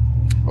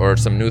or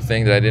some new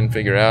thing that I didn't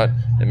figure out.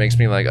 It makes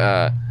me like,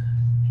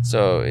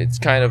 So it's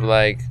kind of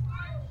like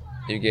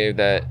you gave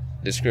that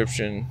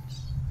description.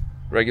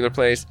 Regular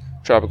place,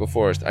 tropical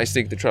forest. I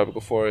seek the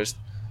tropical forest.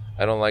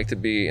 I don't like to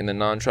be in the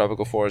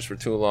non-tropical forest for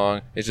too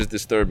long. It's just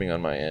disturbing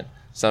on my end.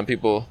 Some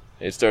people,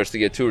 it starts to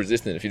get too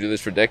resistant. If you do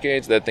this for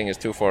decades, that thing is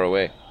too far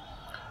away.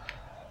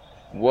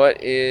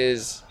 What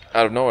is,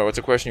 out of nowhere, what's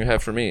a question you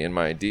have for me in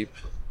my deep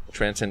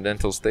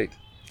transcendental state?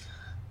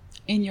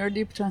 In your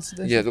deep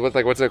transcendental.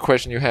 Yeah, what's a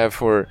question you have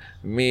for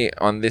me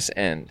on this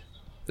end?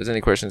 Does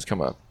any questions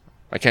come up?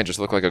 I can't just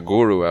look like a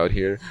guru out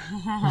here.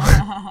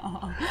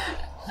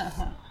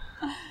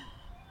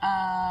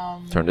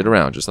 Turned it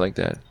around just like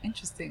that.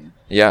 Interesting.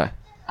 Yeah.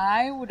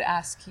 I would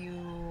ask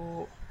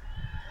you,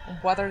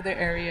 what are the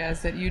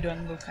areas that you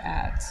don't look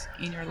at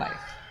in your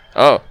life?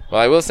 Oh,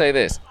 well, I will say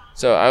this.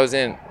 So I was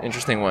in,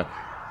 interesting one.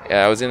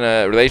 I was in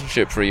a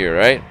relationship for a year,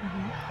 right?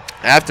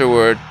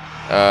 Afterward,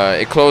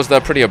 it closed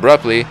up pretty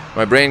abruptly.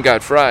 My brain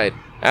got fried.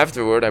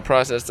 Afterward, I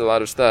processed a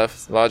lot of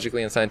stuff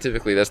logically and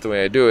scientifically. That's the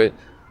way I do it.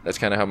 That's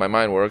kind of how my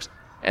mind works.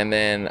 And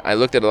then I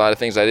looked at a lot of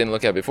things I didn't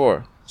look at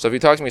before. So if you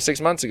talked to me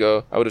 6 months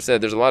ago, I would have said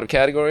there's a lot of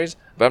categories,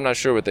 but I'm not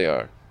sure what they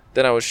are.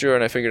 Then I was sure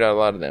and I figured out a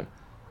lot of them.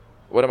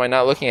 What am I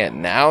not looking at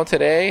now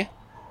today?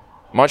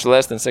 Much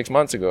less than 6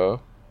 months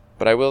ago.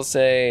 But I will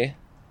say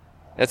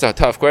that's a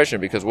tough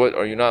question because what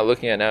are you not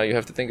looking at now? You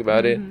have to think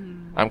about it.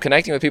 I'm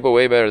connecting with people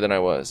way better than I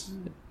was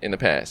in the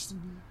past.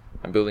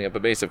 I'm building up a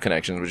base of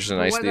connections, which is a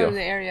nice what deal. are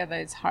the area that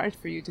it's hard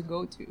for you to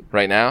go to?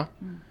 Right now?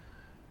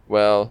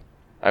 Well,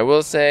 I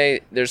will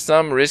say there's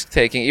some risk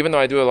taking. Even though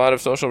I do a lot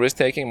of social risk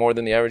taking more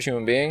than the average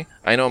human being,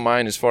 I know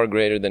mine is far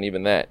greater than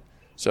even that.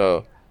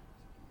 So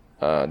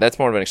that's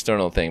more of an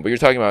external thing. But you're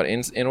talking about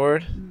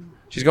inward?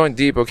 She's going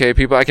deep, okay,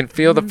 people? I can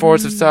feel the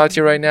force of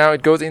Satya right now.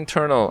 It goes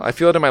internal. I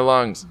feel it in my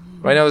lungs.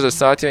 Right now there's a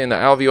Satya in the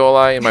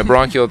alveoli in my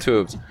bronchial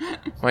tubes.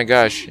 My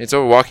gosh, it's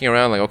over walking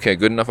around like, okay,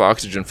 good enough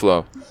oxygen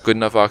flow. Good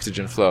enough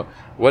oxygen flow.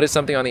 What is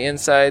something on the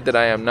inside that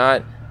I am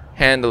not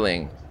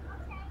handling?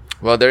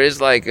 Well, there is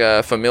like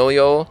a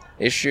familial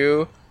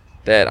issue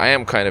that I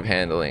am kind of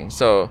handling.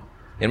 So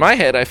in my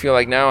head, I feel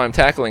like now I'm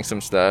tackling some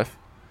stuff,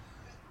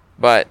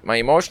 but my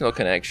emotional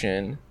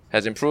connection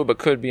has improved but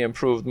could be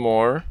improved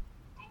more.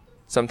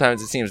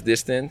 Sometimes it seems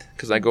distant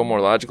because I go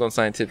more logical and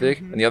scientific,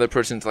 and the other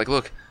person's like,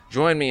 look,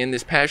 join me in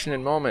this passionate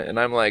moment. And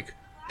I'm like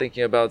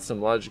thinking about some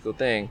logical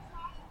thing.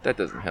 That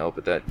doesn't help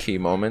at that key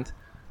moment,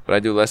 but I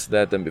do less of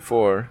that than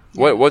before.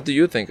 What do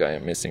you think I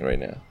am missing right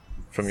now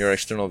from your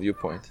external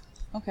viewpoint?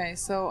 Okay,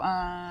 so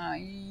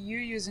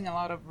you're using a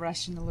lot of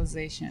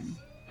rationalization.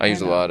 I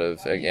use a lot of,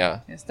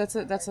 yeah. Yes, that's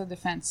a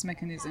defense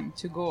mechanism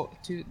to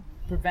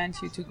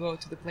prevent you to go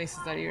to the places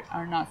that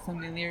are not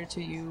familiar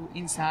to you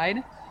inside.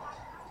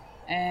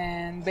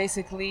 And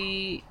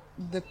basically,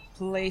 the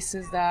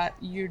places that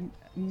you're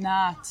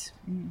not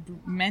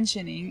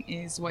mentioning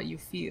is what you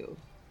feel,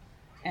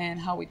 and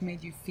how it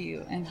made you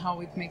feel, and how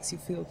it makes you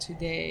feel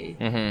today.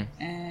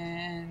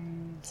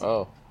 And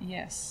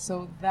yes, so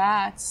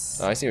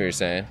that's I see what you're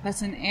saying.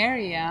 that's an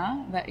area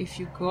that if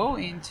you go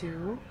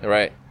into,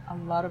 Right. a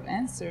lot of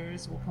answers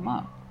will come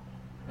up.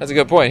 That's a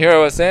good point. Here I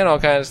was saying all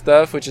kind of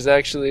stuff, which is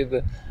actually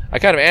I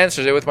kind of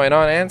answered it with my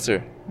non-answer,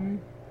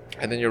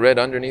 and then you read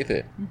underneath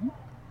it.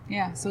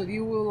 Yeah, so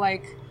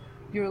you're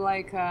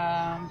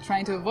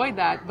trying to avoid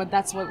that, but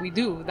that's what we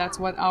do. That's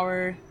what our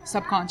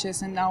subconscious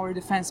and our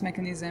defense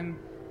mechanism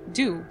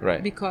do.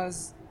 Right. Because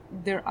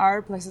there are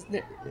places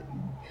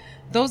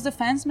those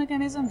defense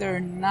mechanisms, they're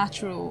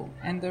natural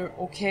and they're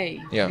okay.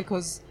 Yeah.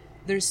 Because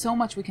there's so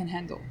much we can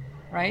handle,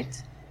 right?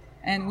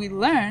 And we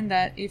learn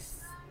that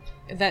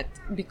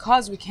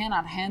because we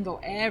cannot handle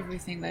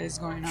everything that is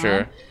going on,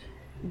 Sure.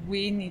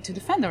 we need to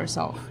defend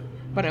ourselves.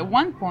 But at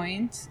one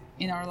point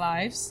in our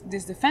lives,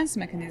 this defense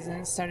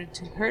mechanism started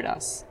to hurt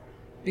us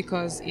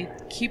because it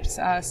keeps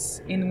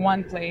us in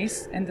one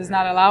place and does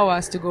not allow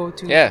us to go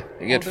to You get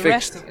all the fixed.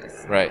 rest of it.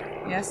 Right.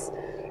 Yes.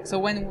 So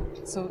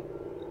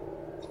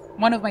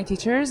one of my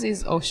teachers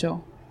is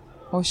Osho.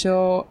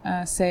 Osho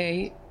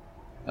say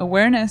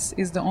awareness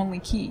is the only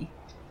key.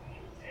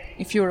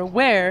 If you're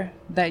aware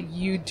that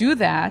you do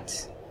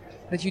that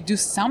you do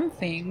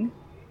something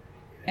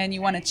and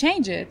you want to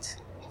change it,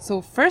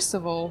 so first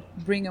of all,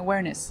 bring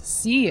awareness,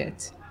 see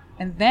it,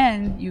 and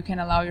then you can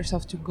allow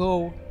yourself to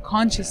go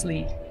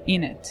consciously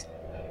in it.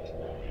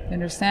 You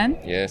understand?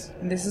 Yes.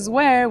 And this is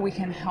where we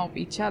can help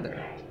each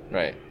other.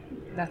 Right.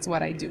 That's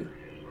what I do.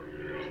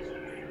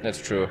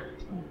 That's true.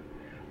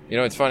 You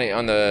know, it's funny,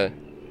 on the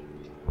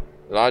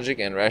logic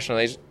and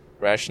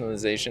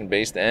rationalization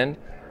based end,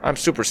 I'm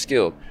super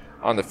skilled.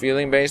 On the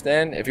feeling based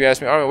end, if you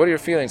ask me, all right, what are your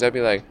feelings? I'd be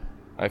like,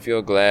 I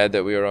feel glad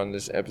that we are on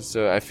this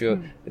episode. I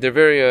feel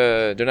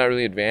they're they're not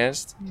really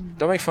advanced.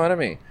 Don't make fun of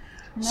me.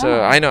 No.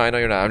 So I know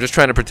you're not. I'm just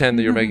trying to pretend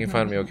that you're making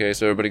fun of me, okay?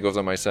 So everybody goes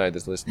on my side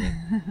that's listening.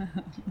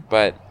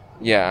 But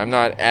yeah, I'm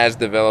not as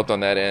developed on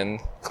that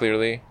end,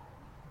 clearly.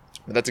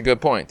 But that's a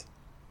good point.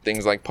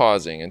 Things like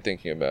pausing and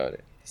thinking about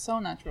it. So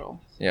natural.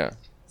 Yeah.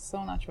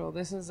 So natural.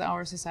 This is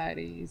our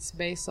society. It's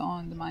based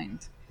on the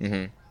mind.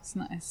 It's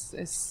not.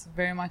 It's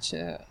very much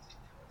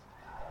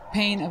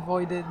pain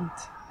avoidant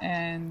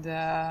and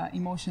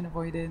emotion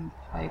avoidant.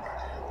 Like,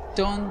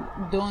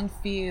 don't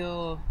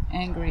feel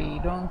angry.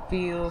 Don't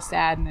feel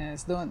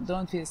sadness.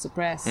 Don't feel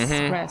suppress.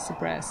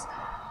 Suppress.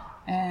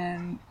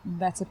 And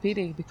that's a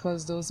pity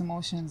because those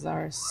emotions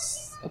are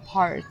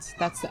apart.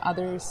 That's the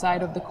other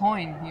side of the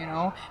coin. You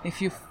know,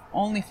 if you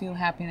only feel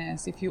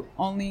happiness, if you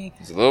only,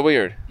 it's a little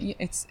weird.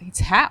 It's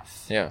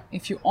half. Yeah.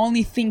 If you're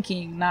only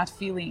thinking, not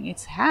feeling,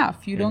 it's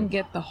half. You don't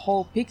get the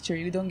whole picture.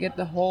 You don't get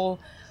the whole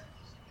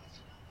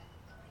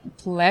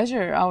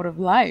pleasure out of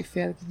life.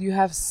 You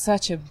have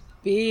such a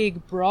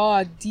big,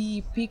 broad,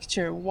 deep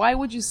picture. Why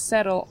would you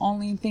settle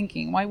only in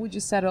thinking? Why would you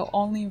settle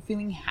only in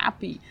feeling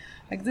happy?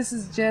 Like, this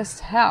is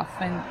just half.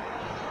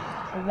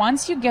 And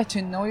once you get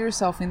to know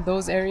yourself in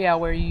those areas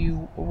where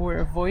you were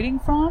avoiding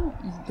from,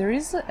 there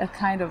is a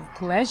kind of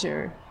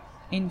pleasure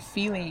in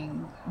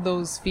feeling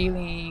those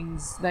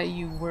feelings that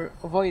you were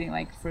avoiding,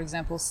 like, for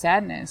example,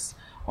 sadness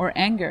or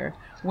anger.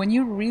 When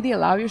you really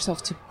allow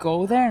yourself to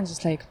go there and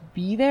just like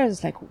be there,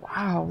 it's like,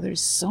 wow,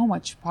 there's so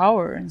much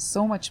power and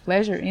so much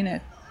pleasure in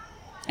it.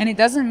 And it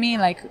doesn't mean,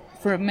 like,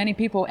 for many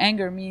people,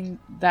 anger means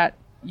that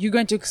you're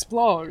going to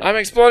explode. I'm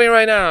exploding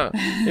right now.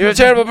 You're a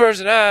terrible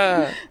person.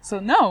 So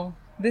no,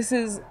 this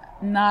is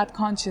not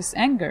conscious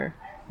anger.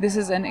 This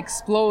is an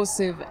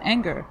explosive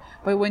anger.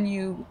 But when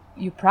you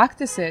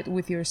practice it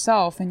with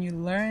yourself and you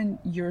learn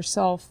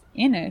yourself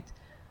in it,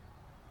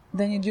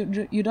 then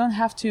you don't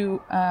have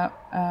to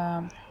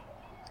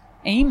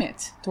aim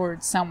it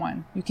towards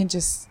someone. You can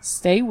just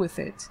stay with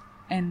it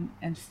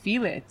and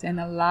feel it and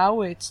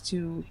allow it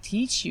to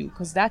teach you,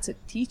 because that's a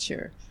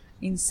teacher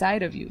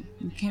inside of you.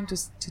 It came to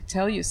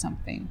tell you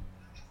something.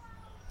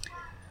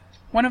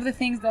 One more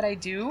thing that I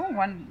do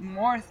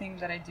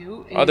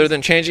is, Other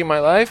than changing my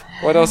life,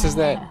 what else is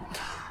that?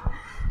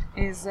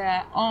 is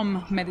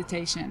Om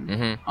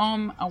meditation.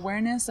 Om,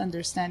 awareness,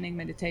 understanding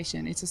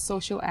meditation. It's a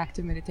social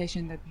active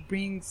meditation that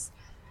brings,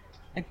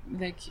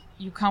 like,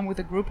 you come with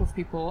a group of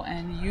people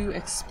and you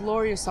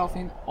explore yourself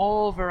in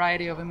all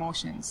variety of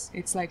emotions.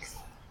 It's like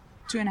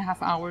 2.5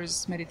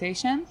 hours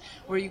meditation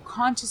where you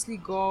consciously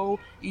go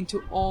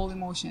into all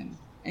emotion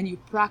and you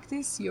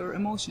practice your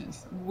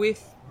emotions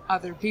with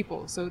other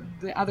people. So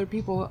the other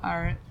people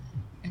are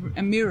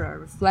a mirror, a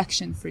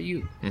reflection for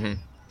you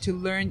to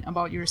learn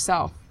about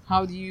yourself.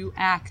 How do you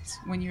act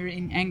when you're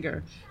in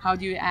anger? How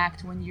do you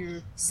act when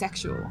you're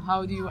sexual?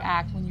 How do you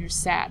act when you're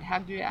sad? How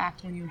do you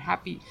act when you're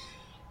happy?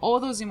 All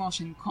those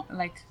emotions,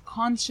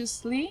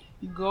 consciously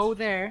go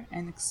there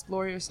and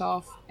explore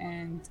yourself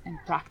and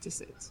practice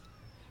it.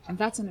 And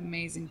that's an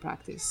amazing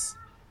practice.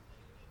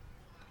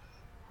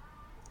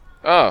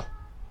 Oh,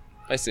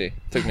 I see.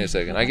 Took me a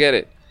second. I get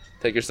it.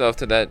 Take yourself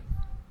to that.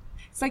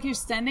 It's like you're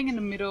standing in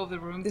the middle of the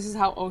room. This is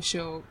how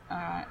Osho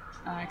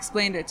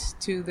explained it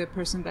to the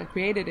person that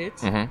created it.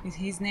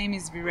 His name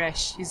is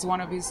Viresh. He's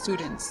one of his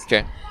students.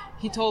 Okay.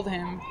 He told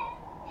him,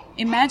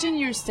 imagine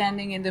you're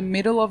standing in the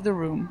middle of the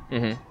room,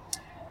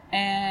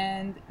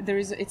 and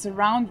it's a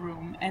round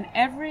room, and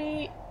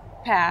every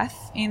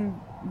path in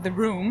the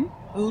room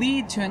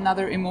lead to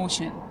another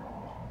emotion.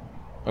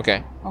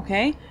 Okay.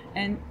 Okay,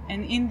 and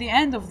in the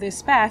end of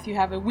this path you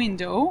have a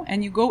window,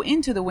 and you go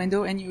into the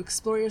window and you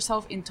explore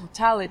yourself in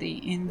totality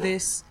in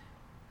this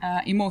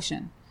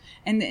emotion.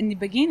 And in the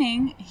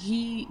beginning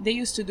they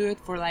used to do it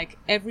for like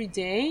every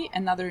day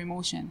another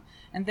emotion,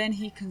 and then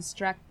he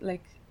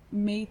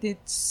made it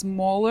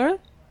smaller,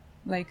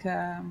 like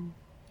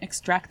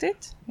extract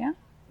it. Yeah,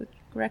 is it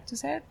correct to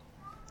say it?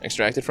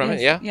 Extracted from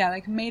it, Yes. yeah? Yeah,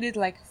 like made it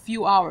like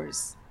few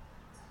hours,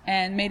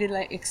 and made it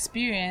like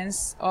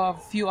experience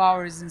of few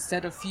hours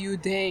instead of few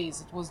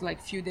days. It was like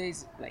few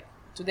days, like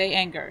today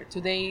anger,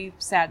 today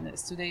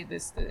sadness, today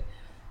this.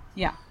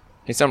 Yeah,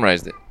 He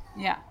summarized it.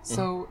 yeah.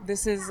 So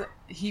this is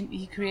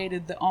he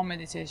created the Om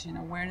meditation,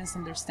 awareness,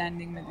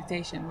 understanding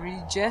meditation, where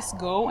you just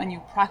go and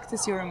you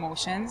practice your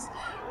emotions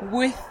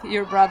with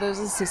your brothers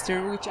and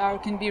sisters, which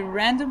can be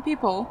random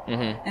people,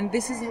 and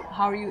this is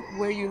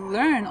where you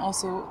learn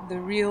also the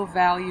real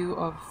value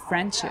of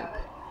friendship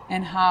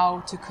and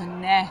how to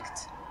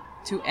connect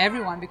to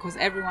everyone, because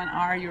everyone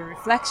are your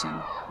reflection,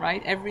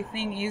 right?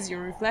 Everything is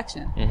your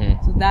reflection.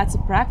 So that's a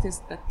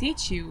practice that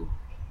teach you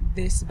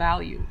this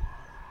value.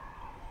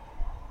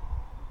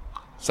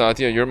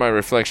 Satya, you're my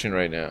reflection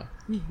right now.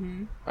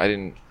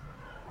 I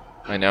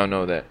now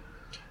know that.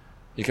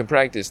 You can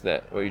practice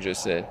that, what you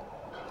just said.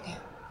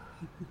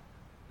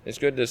 It's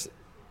good to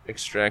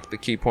extract the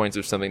key points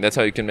of something. That's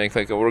how you can make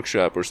like a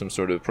workshop or some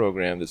sort of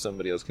program that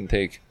somebody else can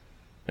take.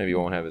 Maybe you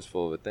won't have as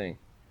full of a thing.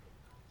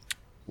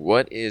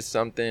 What is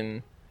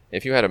something,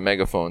 if you had a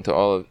megaphone to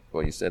all of,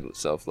 well, you said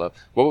self-love,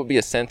 what would be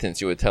a sentence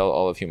you would tell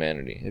all of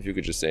humanity, if you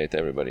could just say it to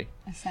everybody?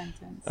 A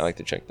sentence. I like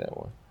to check that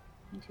one.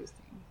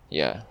 Interesting.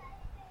 Yeah.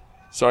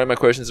 Sorry, my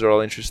questions are all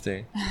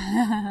interesting.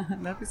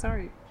 Don't be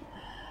sorry.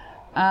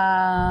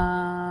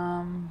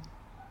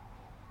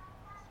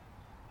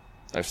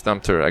 I've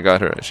stumped her. I got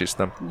her. She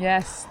stumped.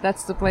 Yes,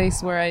 that's the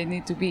place where I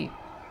need to be.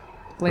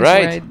 The place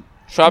Right. where I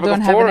Tropical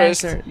don't have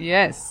forest. an answer.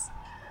 Yes.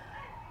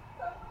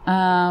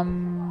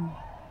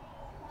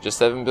 Just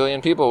 7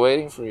 billion people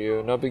waiting for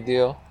you. No big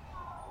deal.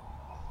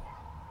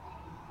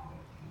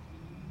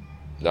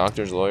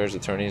 Doctors, lawyers,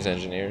 attorneys,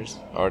 engineers,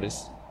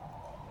 artists.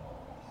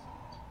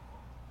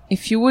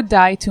 If you would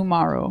die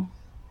tomorrow,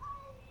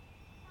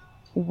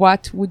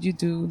 what would you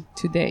do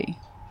today?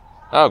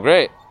 Oh,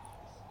 great.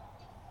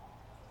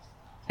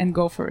 And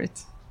go for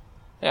it.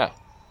 Yeah.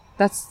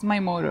 That's my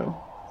motto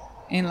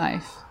in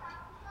life.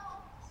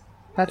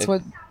 That's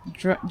what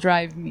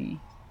drive me.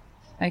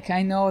 Like,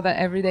 I know that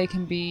every day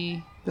can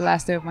be the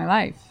last day of my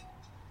life.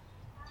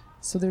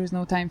 So there is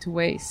no time to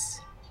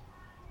waste.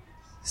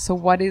 So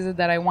what is it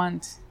that I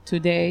want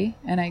today?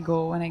 And I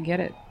go and I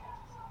get it.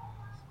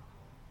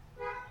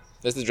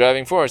 That's the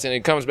driving force, and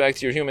it comes back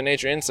to your human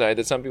nature inside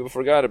that some people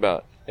forgot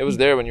about. It was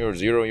there when you were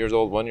 0 years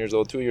old, 1 year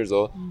old, 2 years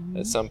old.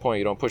 At some point,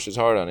 you don't push as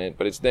hard on it,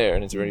 but it's there,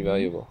 and it's very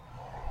valuable.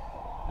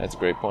 That's a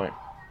great point.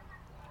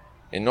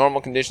 In normal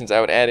conditions, I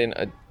would add in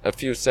a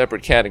few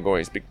separate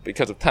categories.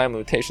 Because of time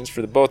limitations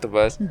for the both of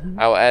us,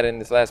 I will add in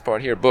this last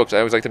part here, books. I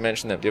always like to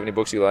mention them. Do you have any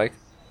books you like?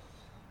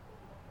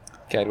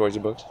 Categories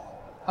of books?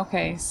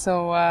 Okay,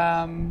 so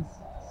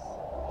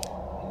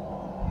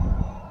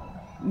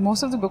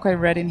most of the book I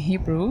read in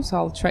Hebrew, so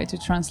I'll try to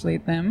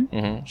translate them.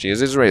 She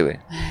is Israeli.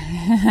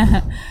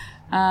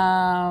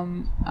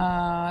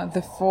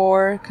 The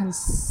four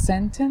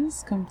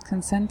consentence. The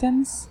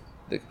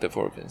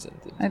four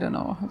consentence. I don't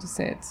know how to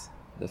say it.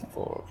 The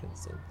four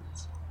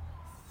consentence.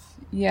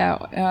 Yeah.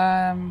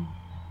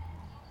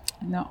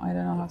 No, I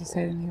don't know how to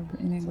say it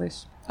in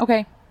English.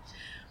 Okay.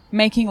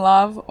 Making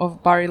Love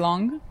of Barry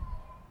Long.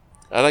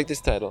 I like this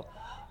title.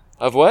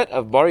 Of what?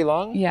 Of Barry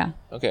Long? Yeah.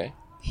 Okay.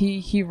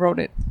 He wrote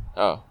it.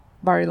 Oh.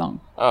 Barry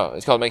Long. Oh,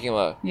 it's called Making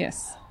Love.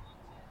 Yes.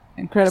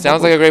 Incredible.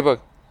 Sounds like a great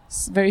book.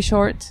 It's very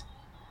short.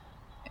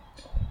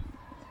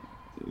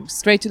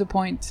 Straight to the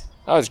point.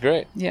 Oh, it's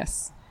great.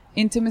 Yes.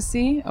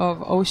 Intimacy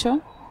of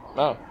Osho.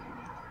 Oh.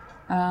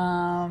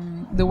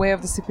 The Way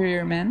of the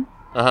Superior Man.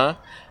 Uh-huh.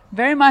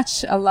 Very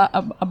much a lot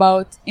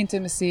about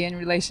intimacy and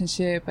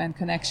relationship and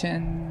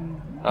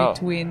connection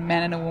between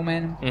man and a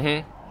woman.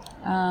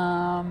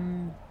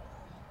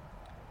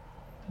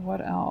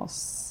 What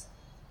else?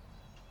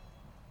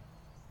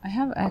 I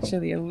have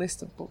actually a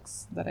list of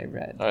books that I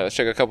read. All right, let's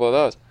check a couple of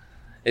those.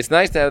 It's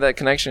nice to have that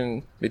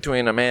connection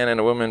between a man and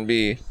a woman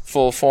be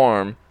full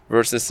form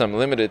versus some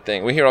limited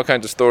thing. We hear all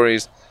kinds of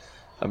stories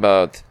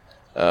about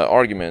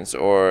arguments,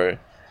 or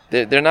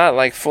they're not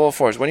like full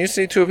force. When you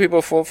see two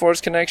people full force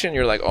connection,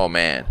 you're like, oh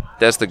man,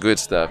 that's the good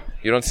stuff.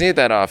 You don't see it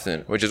that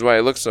often, which is why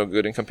it looks so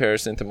good in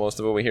comparison to most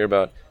of what we hear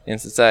about in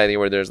society,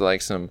 where there's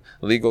like some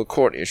legal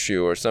court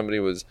issue or somebody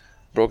was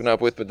broken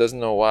up with but doesn't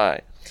know why.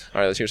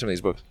 All right, let's hear some of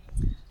these books.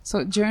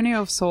 So, Journey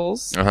of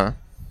Souls, Uh-huh.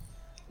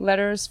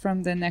 Letters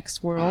from the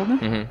Next World,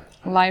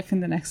 Mm-hmm. Life in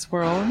the Next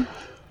World,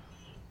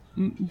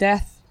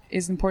 Death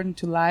is Important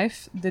to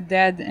Life, The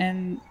Dead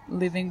and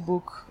Living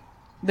Book.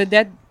 The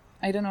Dead,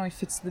 I don't know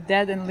if it's The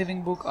Dead and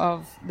Living Book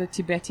of the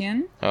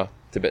Tibetan. Oh,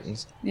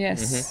 Tibetans.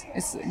 Yes,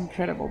 it's an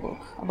incredible book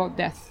about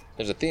death.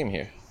 There's a theme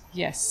here.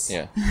 Yes.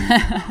 Yeah.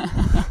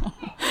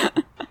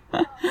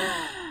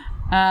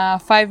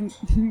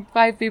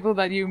 Five people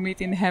that you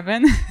meet in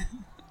heaven.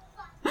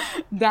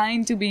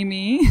 Dying to be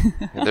me.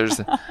 There's,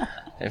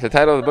 if the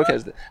title of the book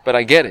has, but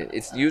I get it.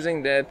 It's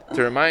using that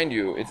to remind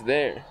you it's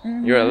there.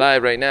 You're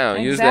alive right now.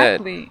 Use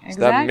that.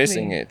 Stop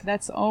missing it.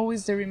 That's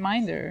always the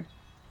reminder.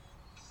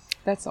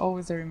 That's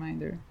always the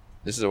reminder.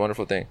 This is a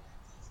wonderful thing.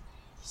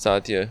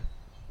 Satya,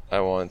 I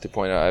want to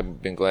point out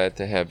I've been glad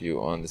to have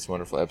you on this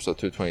wonderful episode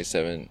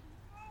 227,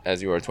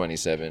 as you are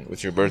 27,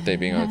 with your birthday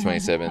being on the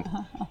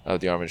 27th of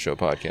the Armin Show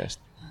podcast.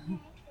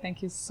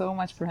 Thank you so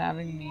much for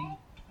having me.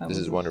 That This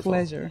was is a wonderful.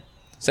 Pleasure.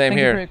 Same Thank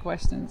here. you for your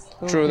questions.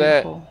 They were True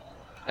that. beautiful.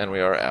 And we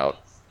are out.